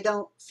doing, but they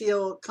don't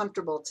feel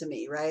comfortable to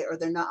me, right? Or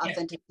they're not yeah.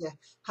 authentic to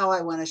how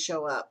I want to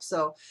show up.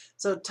 So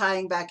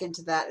tying back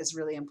into that is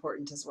really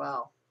important as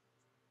well.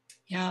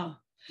 Yeah.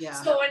 Yeah.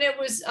 So, and it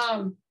was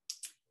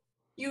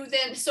you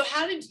then, so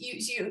how did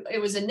you it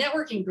was a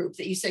networking group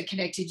that you said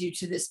connected you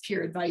to this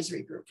peer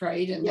advisory group,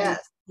 right? And then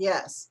Yes,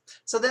 yes.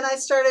 So then I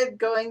started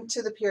going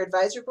to the peer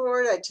advisory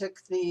board. I took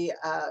the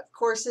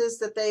courses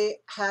that they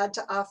had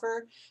to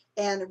offer,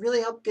 and it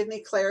really helped give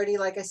me clarity.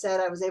 Like I said,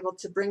 I was able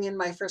to bring in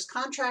my first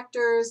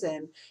contractors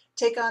and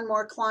take on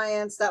more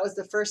clients. That was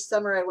the first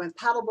summer I went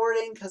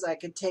paddleboarding because I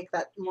could take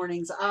that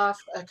mornings off,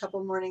 a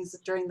couple mornings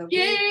during the week.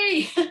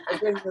 yay!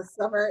 During the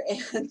summer,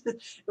 and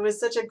it was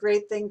such a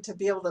great thing to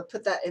be able to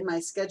put that in my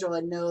schedule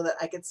and know that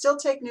I could still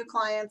take new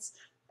clients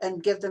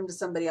and give them to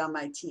somebody on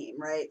my team,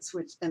 right?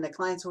 And the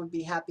clients would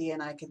be happy,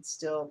 and I could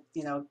still,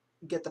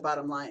 get the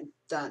bottom line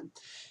done.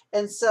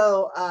 And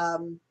so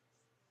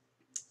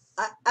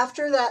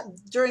after that,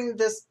 during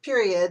this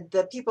period,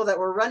 the people that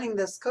were running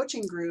this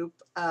coaching group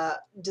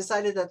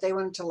decided that they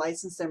wanted to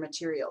license their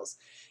materials.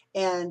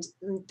 And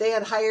they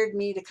had hired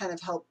me to kind of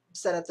help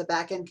set up the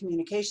back end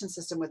communication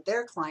system with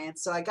their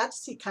clients. So I got to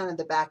see kind of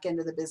the back end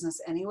of the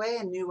business anyway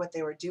and knew what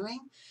they were doing,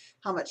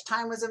 how much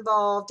time was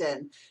involved,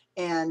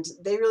 and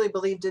they really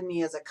believed in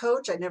me as a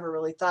coach. I never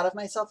really thought of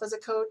myself as a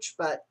coach,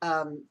 but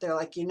they're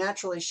like, you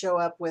naturally show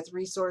up with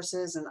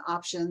resources and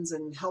options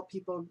and help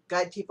people,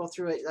 guide people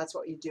through it. That's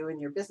what you do in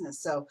your business.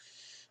 So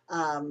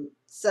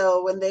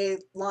when they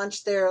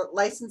launched their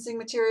licensing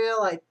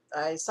material,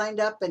 I signed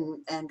up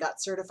and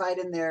got certified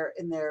in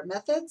their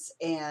methods,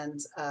 and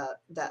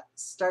that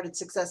started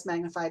Success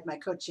Magnified, my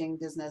coaching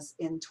business,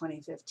 in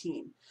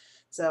 2015.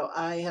 So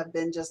I have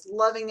been just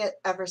loving it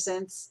ever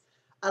since.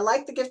 I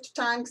like the gift of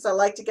time because I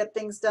like to get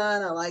things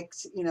done. I like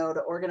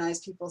to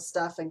organize people's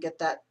stuff and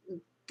get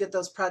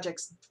those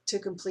projects to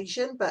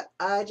completion. But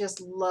I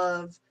just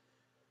love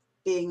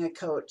being a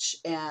coach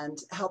and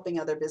helping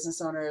other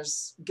business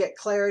owners get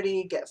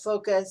clarity, get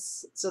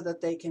focus, so that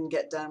they can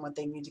get done what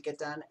they need to get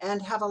done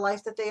and have a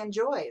life that they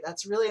enjoy.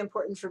 That's really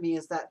important for me,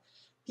 is that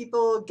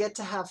people get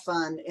to have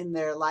fun in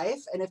their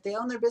life. And if they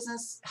own their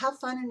business, have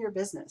fun in your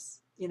business.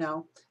 It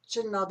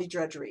shouldn't all be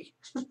drudgery.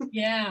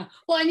 Yeah.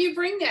 Well, and you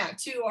bring that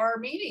to our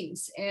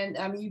meetings, and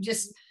you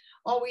just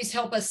always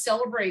help us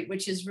celebrate,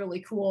 which is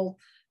really cool.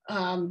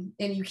 And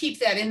you keep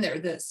that in there,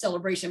 the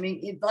celebration. I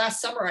mean,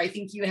 last summer, I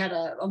think you had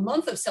a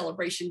month of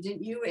celebration,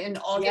 didn't you, in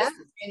August?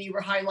 Yeah. And you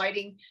were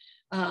highlighting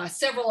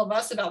several of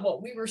us about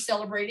what we were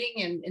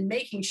celebrating and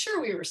making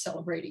sure we were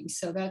celebrating.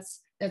 So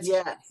that's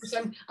Yes.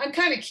 so I'm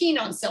kind of keen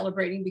on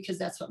celebrating because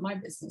that's what my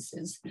business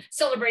is,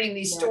 celebrating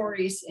these Yeah.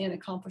 stories and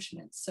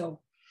accomplishments. So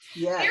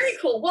Yes. very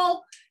cool.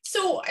 Well,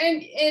 so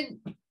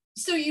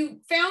so you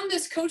found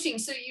this coaching.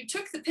 So you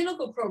took the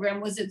Pinnacle program.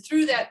 Was it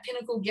through that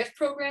Pinnacle gift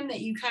program that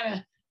you kind of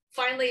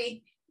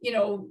finally, you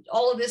know,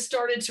 all of this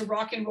started to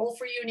rock and roll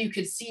for you and you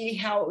could see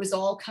how it was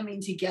all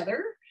coming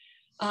together?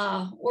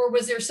 Or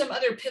was there some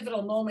other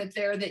pivotal moment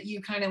there that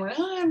you kind of went,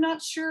 oh, I'm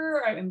not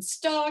sure, I'm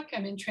stuck,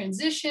 I'm in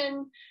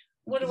transition,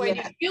 what do I do?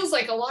 It feels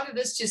like a lot of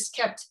this just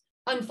kept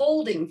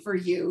unfolding for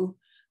you.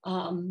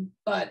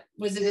 But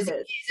was it as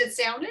easy as it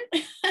sounded?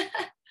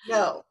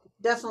 No,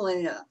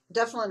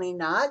 definitely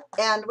not.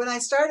 And when I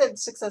started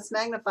Success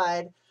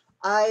Magnified,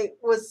 I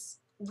was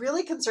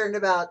really concerned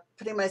about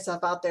putting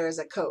myself out there as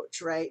a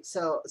coach, right?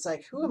 So it's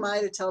like, who am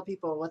I to tell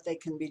people what they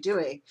can be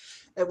doing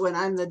when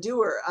I'm the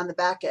doer on the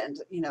back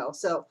end, you know?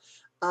 So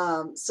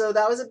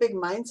that was a big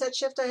mindset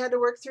shift I had to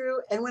work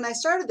through. And when I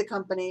started the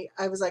company,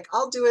 I was like,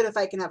 I'll do it if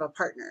I can have a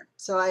partner.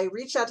 So I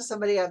reached out to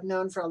somebody I've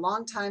known for a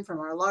long time from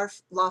our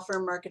law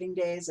firm marketing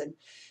days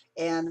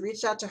and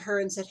reached out to her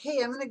and said, hey,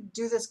 I'm going to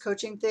do this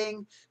coaching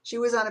thing. She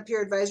was on a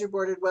peer advisory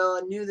board as well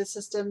and knew the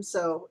system.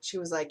 So she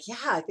was like, yeah,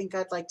 I think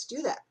I'd like to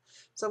do that.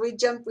 So we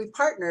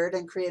partnered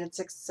and created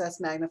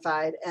Success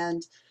Magnified.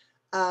 And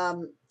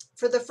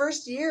for the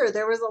first year,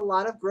 there was a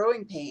lot of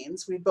growing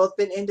pains. We've both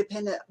been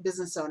independent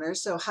business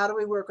owners. So how do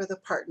we work with a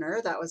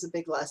partner? That was a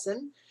big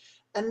lesson.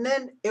 And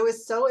then it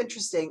was so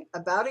interesting.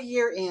 About a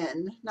year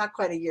in, not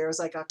quite a year, it was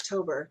like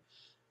October,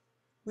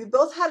 we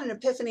both had an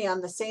epiphany on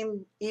the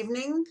same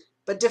evening,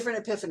 but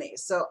different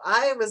epiphanies. So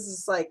I was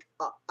just like,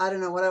 I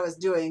don't know what I was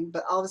doing,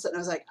 but all of a sudden I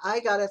was like, I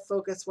got to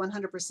focus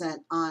 100%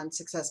 on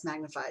Success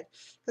Magnified.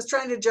 Because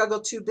trying to juggle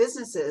two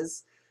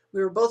businesses, we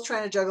were both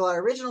trying to juggle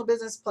our original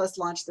business plus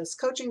launch this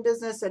coaching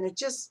business. And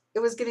it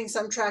was getting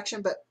some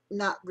traction, but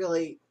not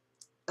really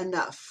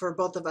enough for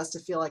both of us to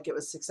feel like it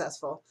was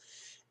successful.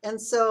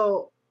 And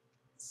so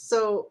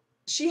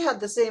she had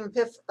the same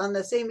on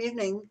the same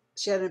evening.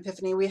 She had an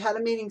epiphany. We had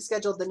a meeting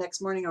scheduled the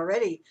next morning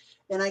already.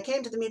 And I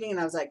came to the meeting and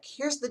I was like,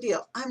 here's the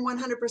deal. I'm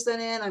 100%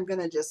 in. I'm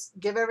going to just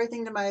give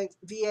everything to my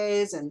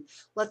VAs and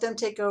let them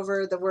take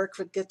over the work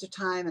for Gift of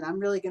Time. And I'm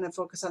really going to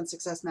focus on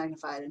Success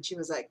Magnified. And she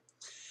was like,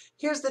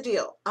 here's the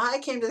deal. I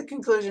came to the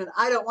conclusion,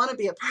 I don't want to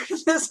be a part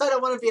of this. I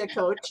don't want to be a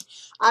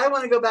coach. I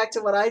want to go back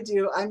to what I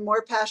do. I'm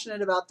more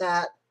passionate about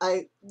that.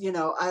 I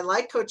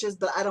like coaches,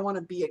 but I don't want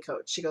to be a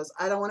coach. She goes,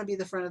 I don't want to be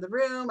the front of the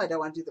room. I don't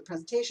want to do the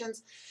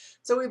presentations.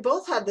 So we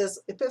both had this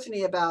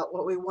epiphany about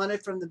what we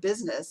wanted from the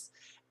business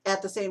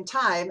at the same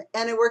time.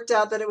 And it worked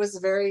out that it was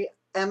very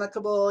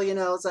amicable.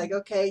 It's like,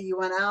 okay, you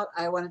went out,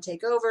 I want to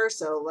take over.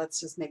 So let's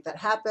just make that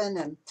happen.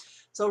 And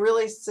so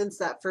really since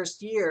that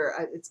first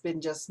year, it's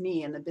been just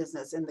me in the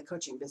business, in the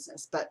coaching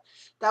business. But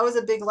that was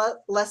a big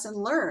lesson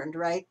learned,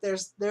 right?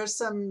 There's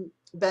some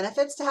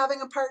benefits to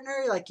having a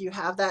partner, like you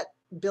have that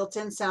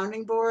built-in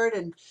sounding board,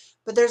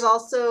 but there's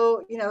also,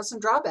 some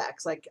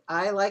drawbacks. Like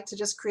I like to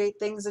just create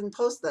things and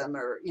post them,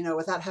 or,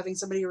 without having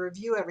somebody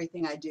review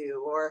everything I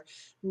do or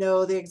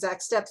know the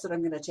exact steps that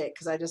I'm going to take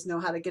because I just know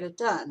how to get it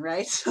done,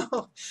 right?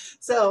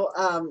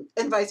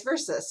 And vice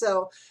versa.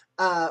 So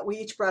we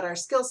each brought our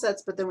skill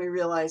sets, but then we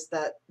realized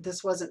that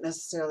this wasn't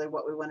necessarily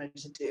what we wanted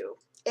to do.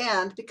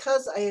 And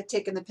because I had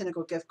taken the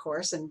Pinnacle Gift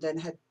course and then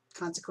had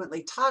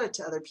consequently taught it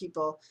to other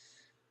people,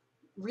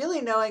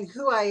 really knowing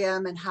who I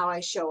am and how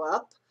I show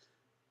up,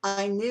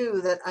 I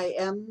knew that I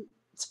am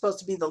supposed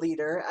to be the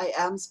leader. I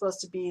am supposed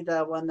to be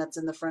the one that's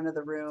in the front of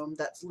the room,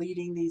 that's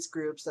leading these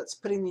groups, that's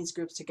putting these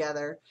groups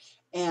together.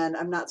 And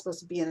I'm not supposed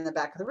to be in the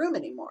back of the room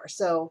anymore.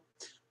 So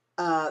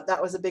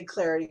that was a big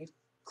clarity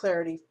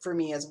for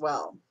me as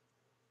well.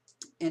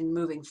 In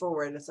moving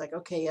forward, it's like,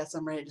 okay, yes,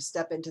 I'm ready to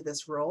step into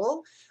this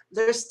role.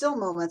 There's still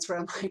moments where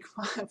I'm like,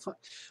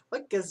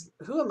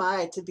 who am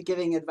I to be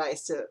giving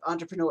advice to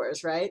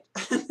entrepreneurs, right?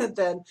 And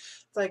then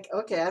it's like,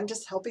 okay, I'm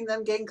just helping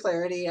them gain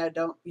clarity. I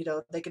don't,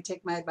 they can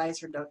take my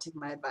advice or don't take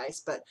my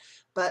advice, but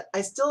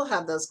I still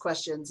have those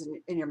questions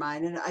in your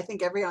mind. And I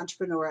think every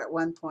entrepreneur at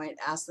one point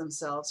asks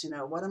themselves,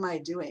 what am I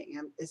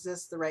doing? Is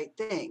this the right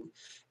thing?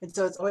 And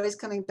so it's always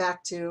coming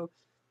back to,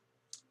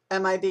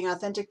 am I being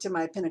authentic to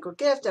my Pinnacle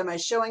gift? Am I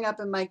showing up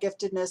in my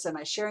giftedness? Am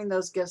I sharing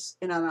those gifts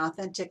in an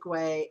authentic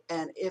way?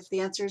 And if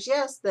the answer is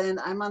yes, then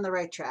I'm on the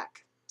right track.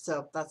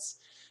 So that's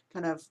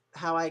kind of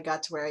how I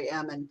got to where I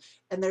am.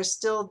 And there's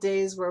still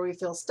days where we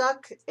feel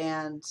stuck.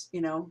 And,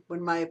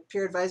 when my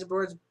peer advisor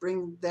boards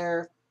bring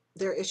their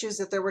issues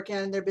that they're working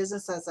on in their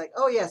business, I was like,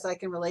 oh yes, I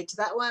can relate to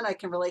that one. I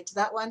can relate to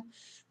that one.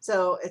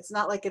 So it's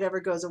not like it ever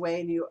goes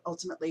away and you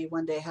ultimately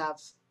one day have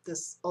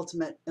this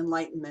ultimate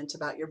enlightenment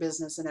about your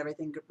business and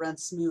everything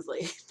runs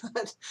smoothly.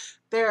 But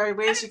there are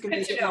ways you can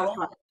make it more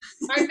fun.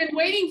 I've been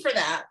waiting for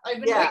that.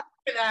 Waiting for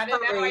that,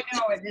 and now I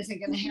know it isn't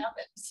going to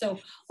happen. So,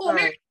 well,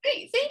 Mary,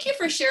 thank you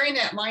for sharing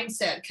that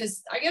mindset,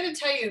 because I got to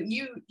tell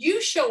you,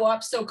 you show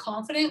up so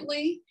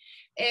confidently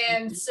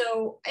and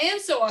so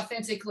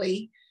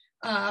authentically.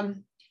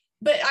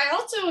 but I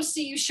also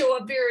see you show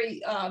up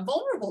very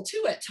vulnerable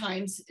too at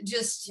times.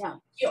 Just Yeah.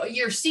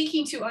 You're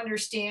seeking to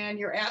understand.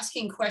 You're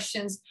asking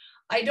questions.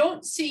 I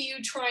don't see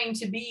you trying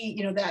to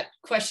be, that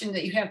question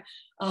that you have,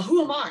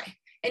 who am I?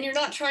 And you're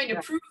not trying to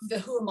Yeah. prove the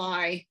who am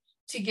I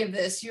to give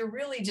this. You're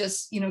really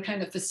just,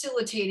 kind of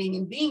facilitating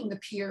and being the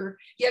peer.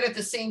 Yet at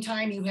the same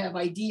time, you have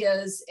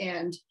ideas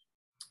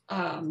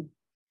um,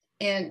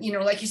 and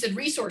like you said,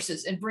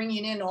 resources and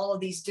bringing in all of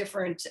these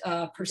different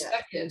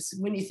perspectives.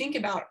 When you think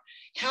about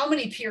how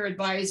many peer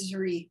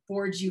advisory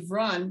boards you've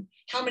run,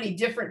 how many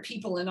different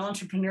people and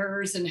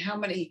entrepreneurs, and how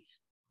many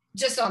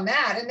just on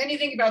that, and then you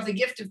think about the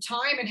gift of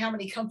time and how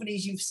many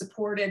companies you've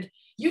supported,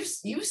 you've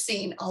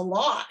seen a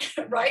lot,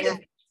 right? Yeah.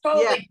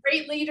 Probably Yeah.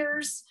 great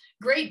leaders,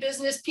 great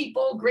business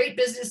people, great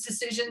business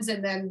decisions,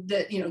 and then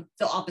the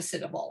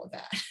opposite of all of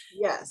that.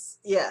 Yes.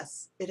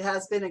 Yes. It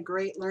has been a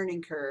great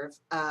learning curve.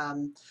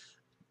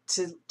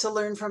 To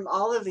learn from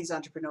all of these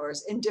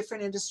entrepreneurs in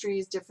different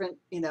industries, different,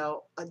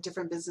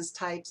 different business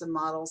types and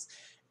models.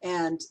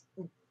 And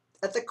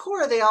at the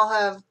core, they all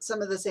have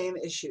some of the same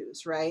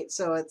issues, right?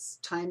 So it's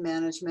time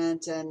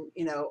management and,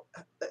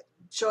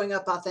 showing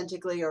up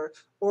authentically,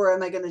 or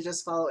am I going to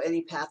just follow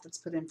any path that's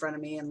put in front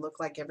of me and look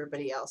like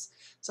everybody else?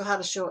 So how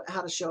to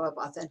show up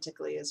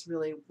authentically is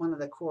really one of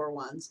the core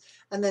ones.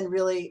 And then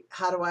really,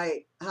 how do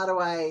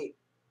I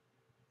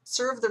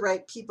serve the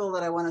right people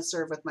that I want to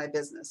serve with my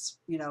business,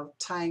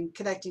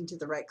 connecting to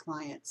the right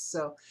clients.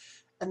 So,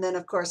 and then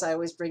of course I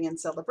always bring in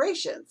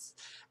celebrations.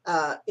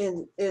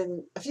 In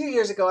a few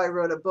years ago, I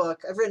wrote a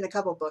book. I've written a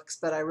couple books,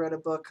 but I wrote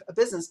a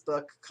business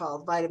book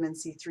called Vitamin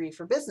C3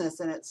 for Business,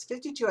 and it's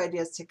 52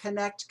 ideas to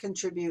connect,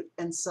 contribute,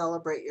 and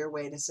celebrate your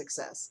way to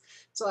success.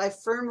 So I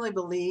firmly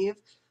believe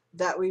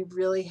that we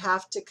really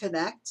have to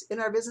connect in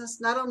our business,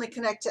 not only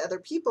connect to other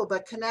people,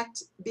 but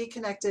be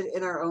connected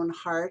in our own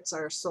hearts,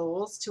 our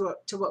souls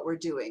to what we're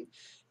doing.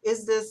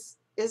 Is this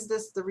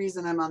the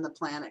reason I'm on the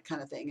planet,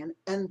 kind of thing?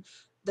 And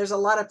there's a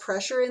lot of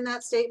pressure in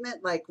that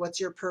statement, like what's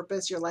your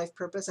purpose, your life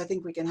purpose? I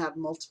think we can have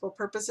multiple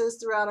purposes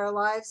throughout our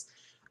lives.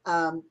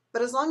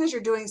 But as long as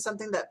you're doing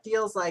something that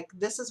feels like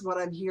this is what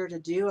I'm here to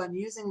do, I'm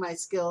using my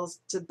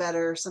skills to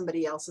better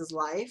somebody else's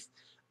life,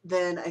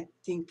 then I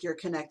think you're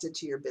connected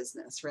to your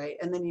business, right?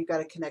 And then you've got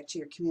to connect to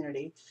your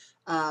community.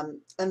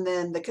 And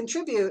then the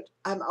contribute,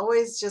 I'm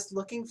always just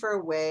looking for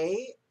a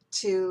way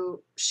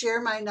to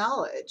share my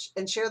knowledge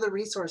and share the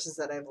resources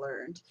that I've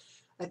learned.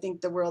 I think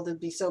the world would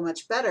be so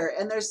much better.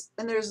 And there's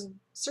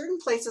certain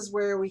places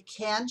where we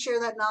can share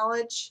that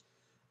knowledge,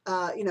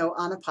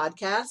 on a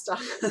podcast,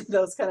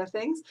 those kind of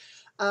things.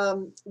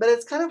 But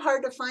it's kind of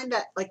hard to find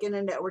that like in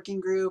a networking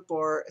group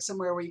or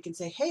somewhere where you can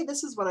say, hey,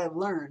 this is what I've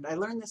learned. I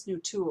learned this new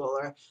tool,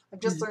 or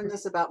I've just learned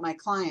this about my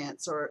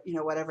clients, or,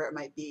 whatever it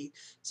might be.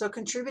 So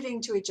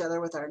contributing to each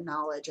other with our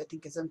knowledge, I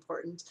think, is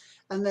important.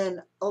 And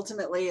then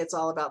ultimately, it's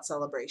all about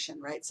celebration,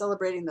 right?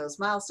 Celebrating those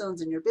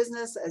milestones in your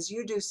business. As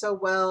you do so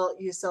well,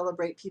 you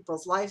celebrate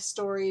people's life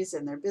stories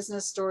and their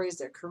business stories,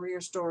 their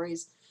career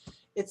stories.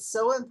 It's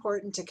so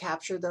important to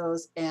capture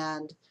those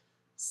and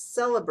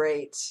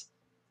celebrate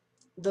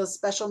those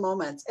special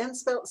moments and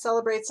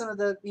celebrate some of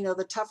the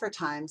the tougher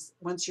times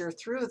once you're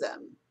through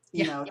them,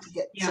 Yeah. to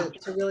get Yeah.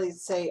 to really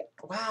say,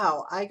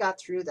 wow, I got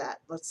through that.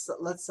 Let's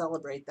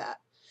celebrate that,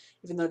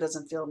 even though it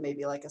doesn't feel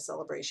maybe like a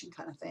celebration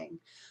kind of thing.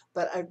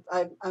 But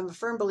I'm a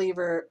firm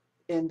believer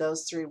in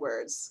those three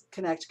words: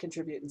 connect,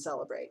 contribute, and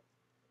celebrate.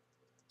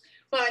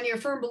 Well, and you're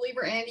a firm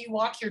believer and you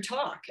walk your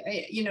talk.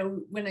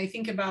 When I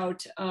think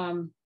about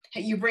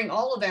you bring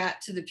all of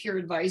that to the peer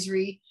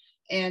advisory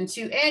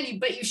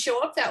but you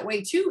show up that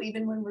way too,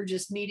 even when we're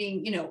just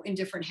meeting, in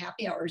different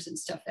happy hours and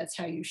stuff. That's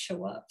how you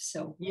show up.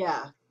 So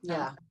Yeah.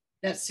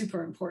 that's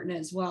super important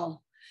as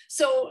well.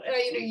 So,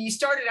 you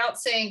started out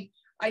saying,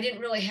 I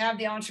didn't really have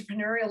the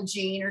entrepreneurial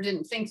gene, or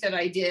didn't think that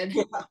I did.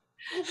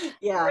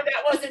 Yeah. Or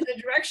that wasn't the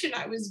direction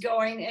I was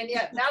going, and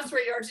yet that's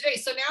where you are today.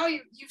 So now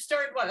you've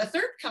started a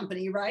third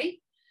company, right?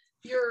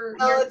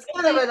 Oh, it's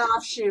kind of an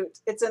offshoot.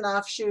 It's an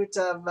offshoot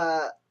of,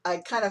 I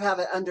kind of have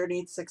it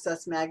underneath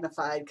Success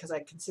Magnified because I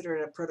consider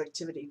it a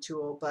productivity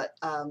tool. But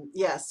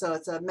yeah, so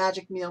it's a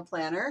magic meal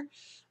planner.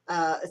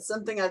 It's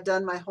something I've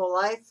done my whole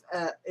life,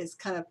 is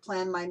kind of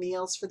plan my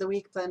meals for the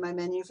week, plan my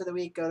menu for the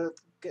week, go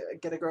to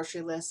get a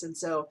grocery list. And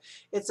so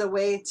it's a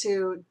way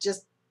to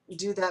just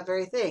do that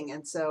very thing.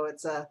 And so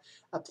it's a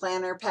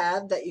planner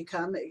pad that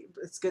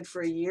it's good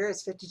for a year.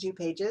 It's 52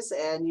 pages,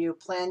 and you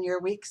plan your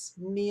week's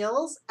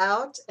meals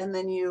out, and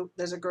then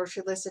there's a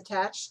grocery list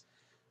attached.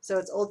 So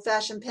it's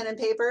old-fashioned pen and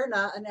paper,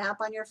 not an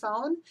app on your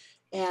phone.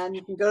 And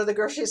you can go to the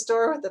grocery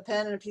store with a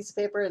pen and a piece of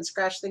paper and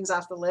scratch things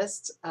off the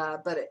list.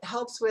 But it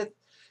helps with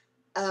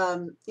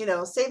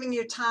saving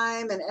you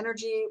time and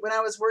energy. When I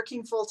was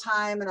working full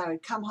time and I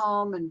would come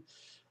home, and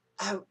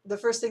the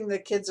first thing the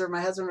kids or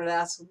my husband would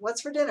ask, what's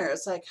for dinner?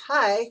 It's like,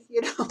 hi,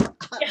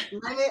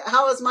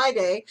 how was my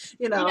day?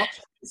 Yeah.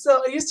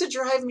 So it used to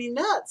drive me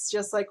nuts,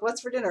 just like,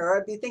 what's for dinner? Or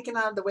I'd be thinking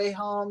on the way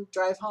home,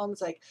 drive home,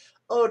 it's like,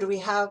 oh, what do we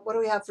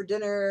have for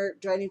dinner?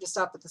 Do I need to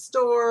stop at the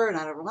store? And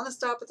I don't want to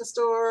stop at the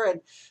store.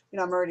 And,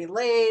 I'm already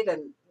late.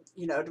 And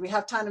do we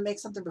have time to make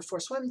something before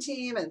swim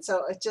team? And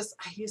so I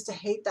used to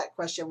hate that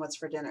question, what's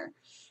for dinner?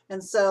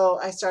 And so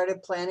I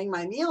started planning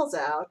my meals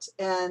out.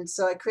 And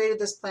so I created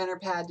this planner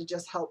pad to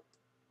just help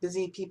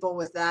busy people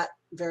with that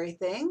very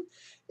thing.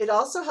 It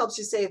also helps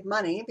you save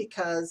money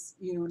because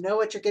you know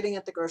what you're getting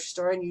at the grocery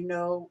store and you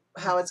know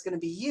how it's going to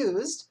be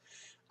used.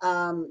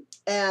 And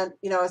I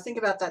was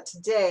thinking about that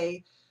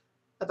today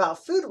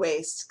about food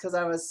waste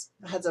because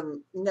had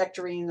some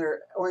nectarine or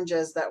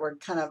oranges that were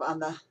kind of on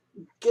the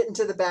getting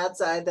to the bad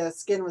side. The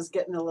skin was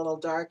getting a little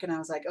dark, and I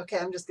was like, okay,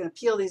 I'm just going to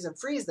peel these and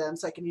freeze them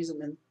so I can use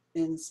them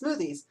in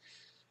smoothies.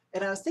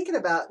 And I was thinking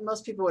about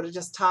most people would have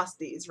just tossed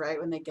these right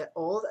when they get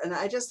old, and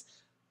I just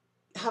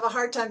have a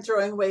hard time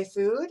throwing away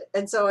food.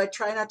 And so I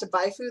try not to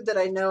buy food that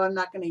I know I'm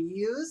not going to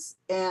use.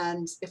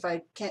 And if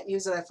I can't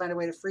use it, I find a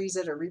way to freeze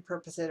it or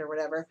repurpose it or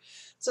whatever.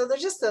 So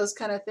there's just those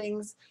kind of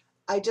things.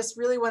 I just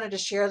really wanted to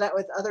share that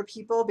with other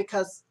people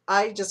because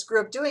I just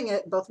grew up doing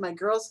it. Both my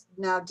girls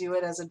now do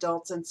it as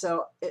adults. And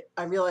so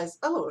I realized,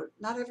 oh,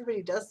 not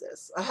everybody does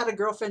this. I had a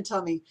girlfriend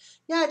tell me,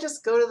 yeah, I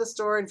just go to the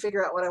store and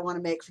figure out what I want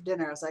to make for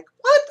dinner. I was like,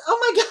 what?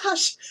 Oh my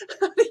gosh,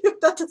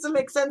 that doesn't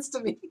make sense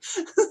to me.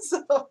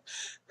 So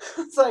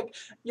it's like,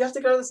 you have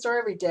to go to the store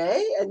every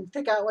day and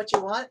pick out what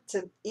you want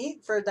to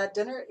eat for that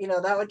dinner.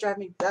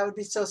 That would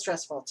be so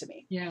stressful to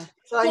me. Yeah.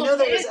 So I know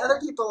there's other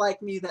people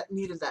like me that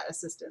needed that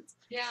assistance.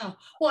 Yeah.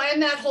 Well,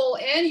 and that whole,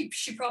 and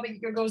she probably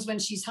goes when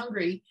she's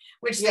hungry,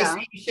 which they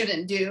say you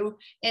shouldn't do,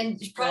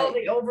 and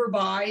probably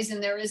overbuys.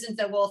 And there isn't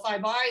that, well, if I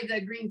buy the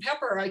green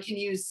pepper, I can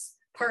use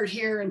part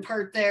here and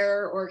part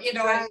there, or,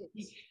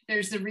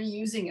 there's the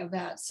reusing of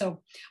that.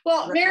 So,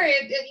 well, Mary,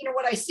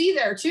 what I see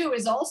there too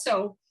is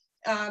also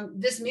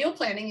this meal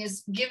planning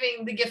is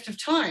giving the gift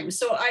of time.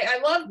 So I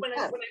love when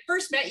I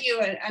first met you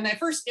and I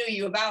first knew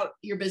you about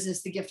your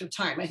business, The Gift of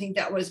Time. I think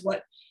that was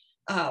what,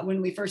 when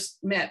we first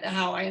met,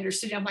 how I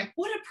understood it. I'm like,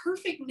 what a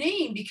perfect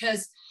name,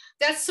 because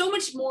that's so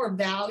much more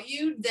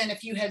valued than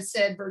if you had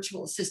said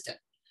virtual assistant.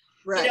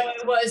 Right.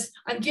 It was,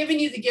 I'm giving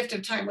you the gift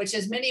of time, which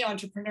as many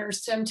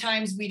entrepreneurs,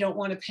 sometimes we don't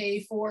want to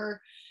pay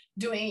for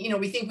doing,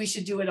 we think we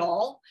should do it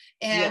all.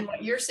 And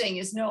what you're saying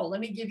is, no,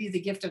 let me give you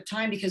the gift of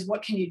time, because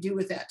what can you do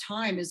with that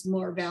time is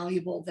more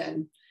valuable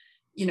than,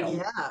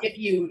 if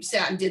you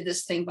sat and did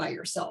this thing by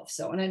yourself.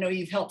 So, and I know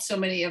you've helped so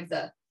many of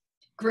the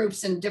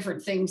groups and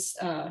different things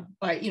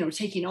by,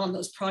 taking on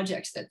those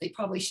projects that they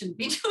probably shouldn't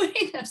be doing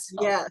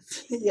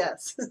themselves.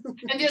 Yes.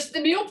 And just the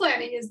meal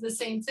planning is the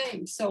same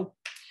thing. So,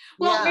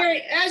 well,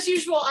 Mary, as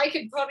usual, I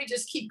could probably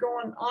just keep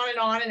going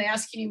on and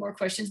asking you more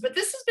questions, but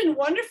this has been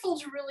wonderful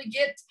to really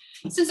get,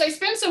 since I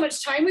spent so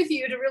much time with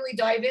you, to really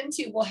dive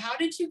into, well, how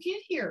did you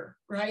get here,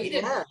 right?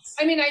 Yes.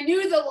 And, I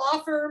knew the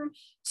law firm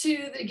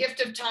to the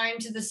gift of time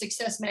to the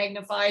success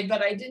magnified,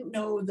 but I didn't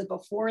know the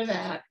before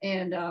that.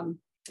 And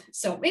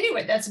so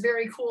anyway, that's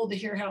very cool to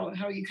hear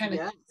how you kind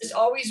of just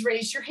always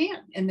raised your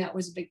hand, and that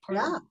was a big part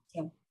of it.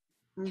 So.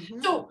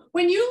 Mm-hmm. So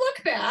when you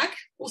look back,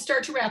 we'll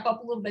start to wrap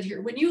up a little bit here.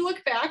 When you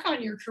look back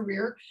on your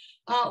career,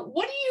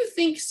 what do you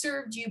think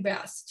served you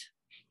best?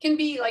 Can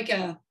be like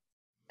a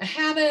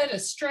habit, a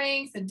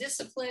strength, a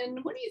discipline.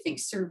 What do you think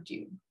served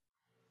you?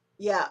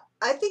 Yeah,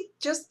 I think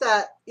just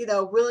that,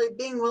 really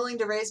being willing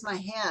to raise my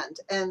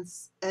hand,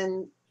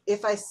 and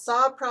if I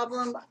saw a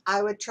problem,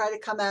 I would try to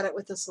come at it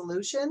with a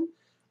solution,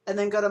 and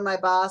then go to my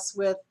boss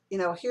with,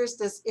 here's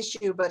this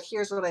issue, but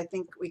here's what I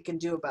think we can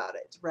do about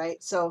it,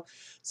 right? So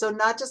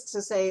not just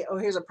to say, oh,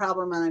 here's a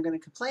problem and I'm going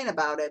to complain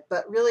about it,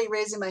 but really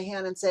raising my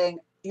hand and saying,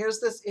 here's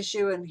this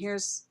issue and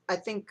I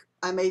think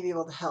I may be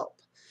able to help.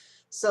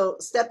 So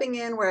stepping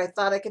in where I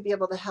thought I could be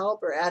able to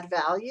help or add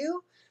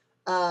value,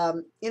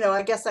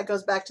 I guess that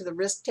goes back to the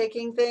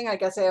risk-taking thing. I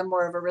guess I am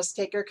more of a risk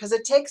taker, because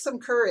it takes some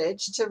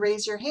courage to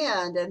raise your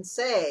hand and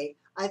say,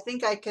 I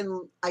think I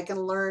can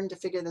learn to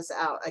figure this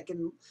out.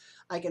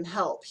 I can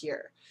help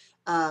here,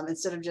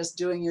 instead of just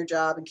doing your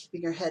job and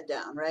keeping your head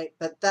down, right?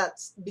 But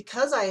that's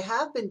because I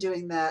have been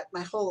doing that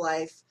my whole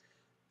life.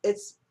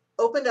 It's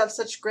opened up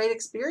such great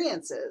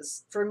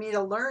experiences for me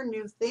to learn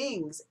new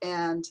things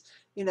and,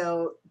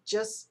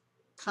 just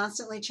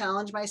constantly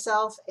challenge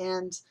myself,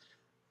 and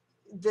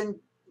then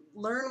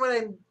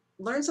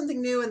learn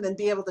something new, and then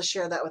be able to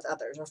share that with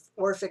others,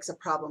 or fix a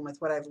problem with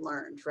what I've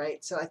learned,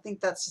 right? So I think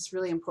that's just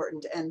really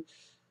important, and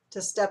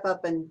to step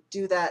up and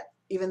do that,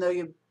 even though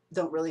you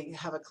don't really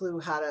have a clue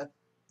how to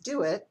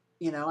do it.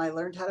 I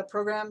learned how to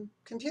program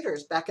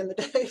computers back in the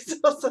day. So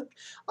it's like,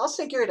 I'll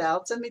figure it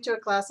out. Send me to a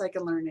class, I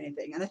can learn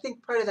anything. And I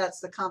think part of that's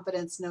the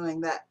confidence,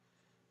 knowing that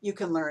you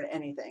can learn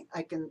anything.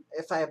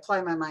 If I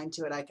apply my mind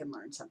to it, I can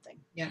learn something.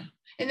 Yeah.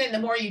 And then the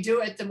more you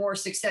do it, the more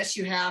success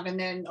you have. And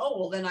then,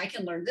 then I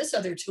can learn this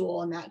other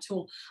tool and that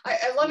tool.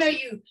 I love how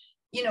you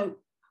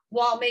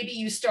while maybe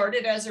you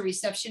started as a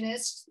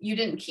receptionist, you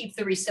didn't keep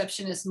the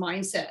receptionist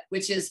mindset,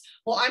 which is,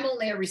 well, I'm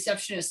only a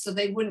receptionist, so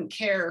they wouldn't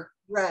care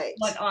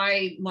what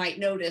I might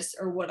notice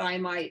or what I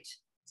might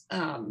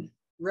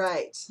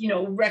Right.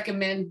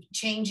 recommend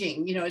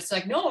changing. It's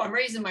like, no, I'm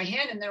raising my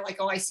hand, and they're like,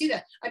 oh, I see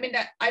that. I mean,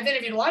 that I've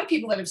interviewed a lot of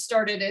people that have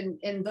started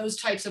in those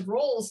types of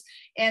roles,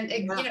 and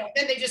Yeah.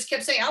 then they just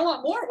kept saying, I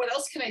want more. What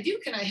else can I do?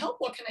 Can I help?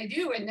 What can I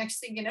do? And next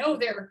thing you know,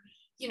 they're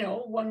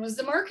one was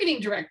the marketing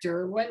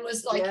director, one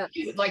was like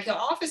Yeah. like an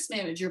office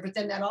manager, but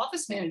then that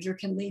office manager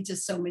can lead to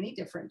so many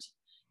different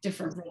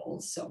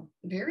roles. So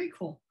very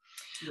cool.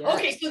 Yeah.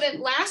 Okay, so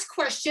then last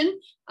question,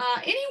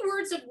 any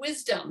words of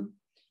wisdom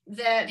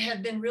that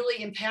have been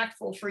really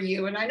impactful for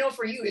you? And I know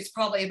for you, it's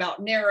probably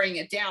about narrowing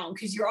it down,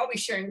 because you're always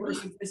sharing words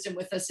of wisdom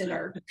with us in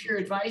our peer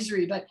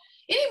advisory, but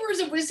any words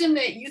of wisdom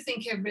that you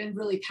think have been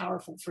really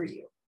powerful for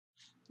you?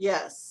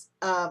 Yes.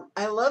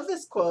 I love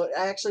this quote.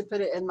 I actually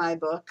put it in my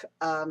book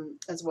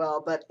as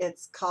well, but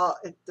this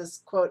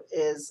quote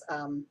is,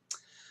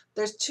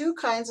 there's two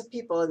kinds of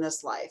people in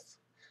this life.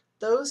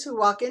 Those who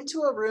walk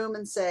into a room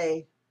and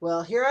say,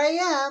 well, here I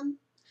am.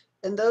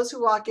 And those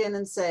who walk in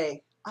and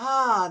say,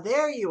 ah,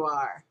 there you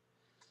are.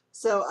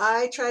 So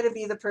I try to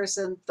be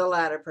the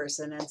latter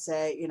person, and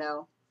say,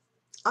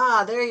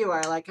 ah, there you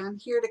are. Like, I'm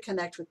here to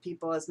connect with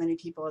people, as many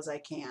people as I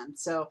can.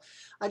 So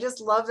I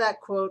just love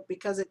that quote,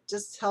 because it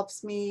just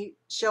helps me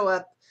show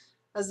up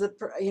as I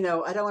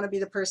don't want to be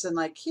the person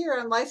like, here,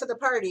 I'm life of the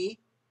party.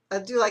 I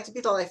do like to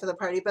be the life of the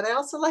party, but I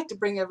also like to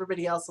bring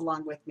everybody else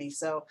along with me.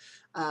 So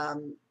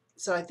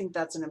I think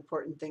that's an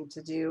important thing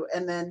to do.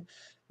 And then,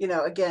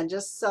 again,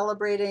 just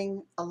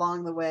celebrating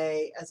along the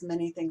way as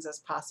many things as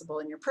possible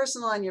in your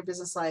personal and your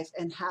business life,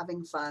 and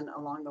having fun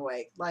along the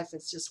way. Life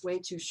is just way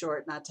too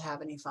short not to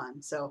have any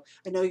fun. So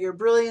I know you're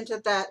brilliant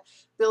at that,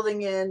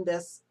 building in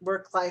this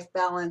work-life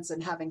balance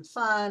and having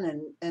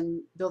fun,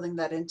 and building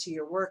that into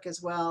your work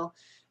as well.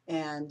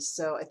 And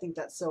so I think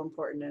that's so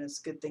important, and it's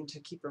a good thing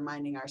to keep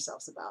reminding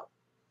ourselves about.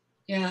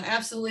 Yeah,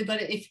 absolutely.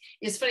 But if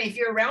it's funny, if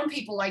you're around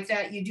people like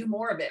that, you do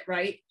more of it,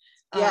 right?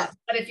 Yeah.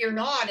 But if you're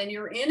not, and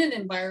you're in an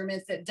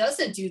environment that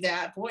doesn't do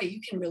that, boy,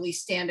 you can really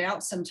stand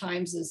out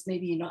sometimes, as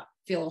maybe you not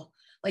feel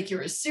like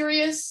you're as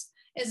serious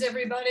as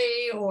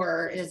everybody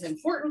or as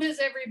important as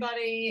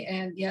everybody.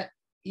 And yet,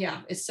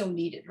 yeah, it's so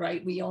needed,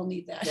 right? We all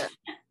need that. Yeah.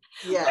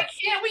 Why Yes.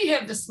 can't we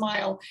have the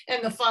smile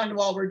and the fun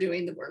while we're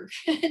doing the work?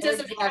 It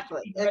doesn't have to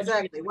Exactly. be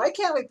Exactly. Why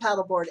can't we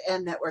paddleboard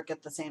and network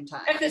at the same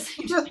time? at the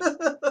same time.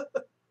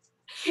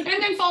 And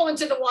then fall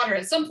into the water.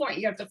 At some point,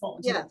 you have to fall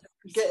into the Yeah. water.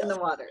 Get in the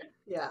water.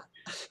 Yeah.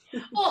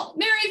 Well,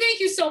 Mary,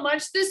 thank you so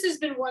much. This has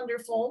been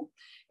wonderful.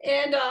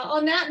 And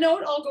on that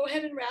note, I'll go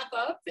ahead and wrap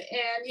up.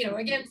 And,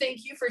 again,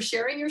 thank you for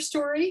sharing your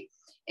story.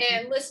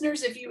 And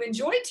listeners, if you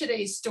enjoyed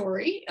today's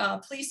story,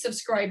 please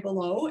subscribe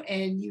below,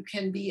 and you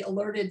can be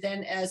alerted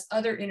then as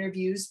other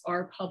interviews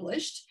are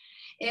published.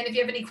 And if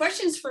you have any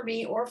questions for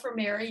me or for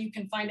Mary, you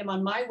can find them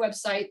on my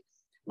website,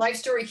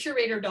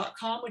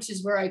 lifestorycurator.com, which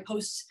is where I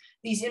post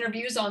these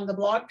interviews on the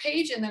blog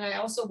page. And then I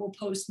also will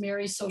post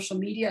Mary's social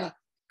media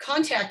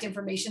contact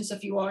information. So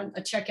if you want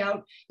to check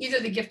out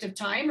either The Gift of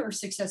Time or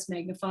Success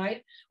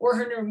Magnified or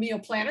her new meal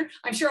planner,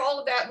 I'm sure all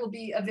of that will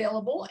be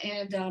available,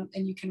 and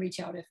you can reach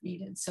out if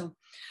needed. So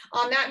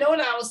on that note,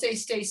 I will say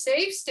stay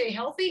safe, stay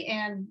healthy,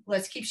 and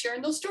let's keep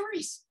sharing those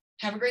stories.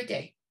 Have a great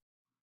day.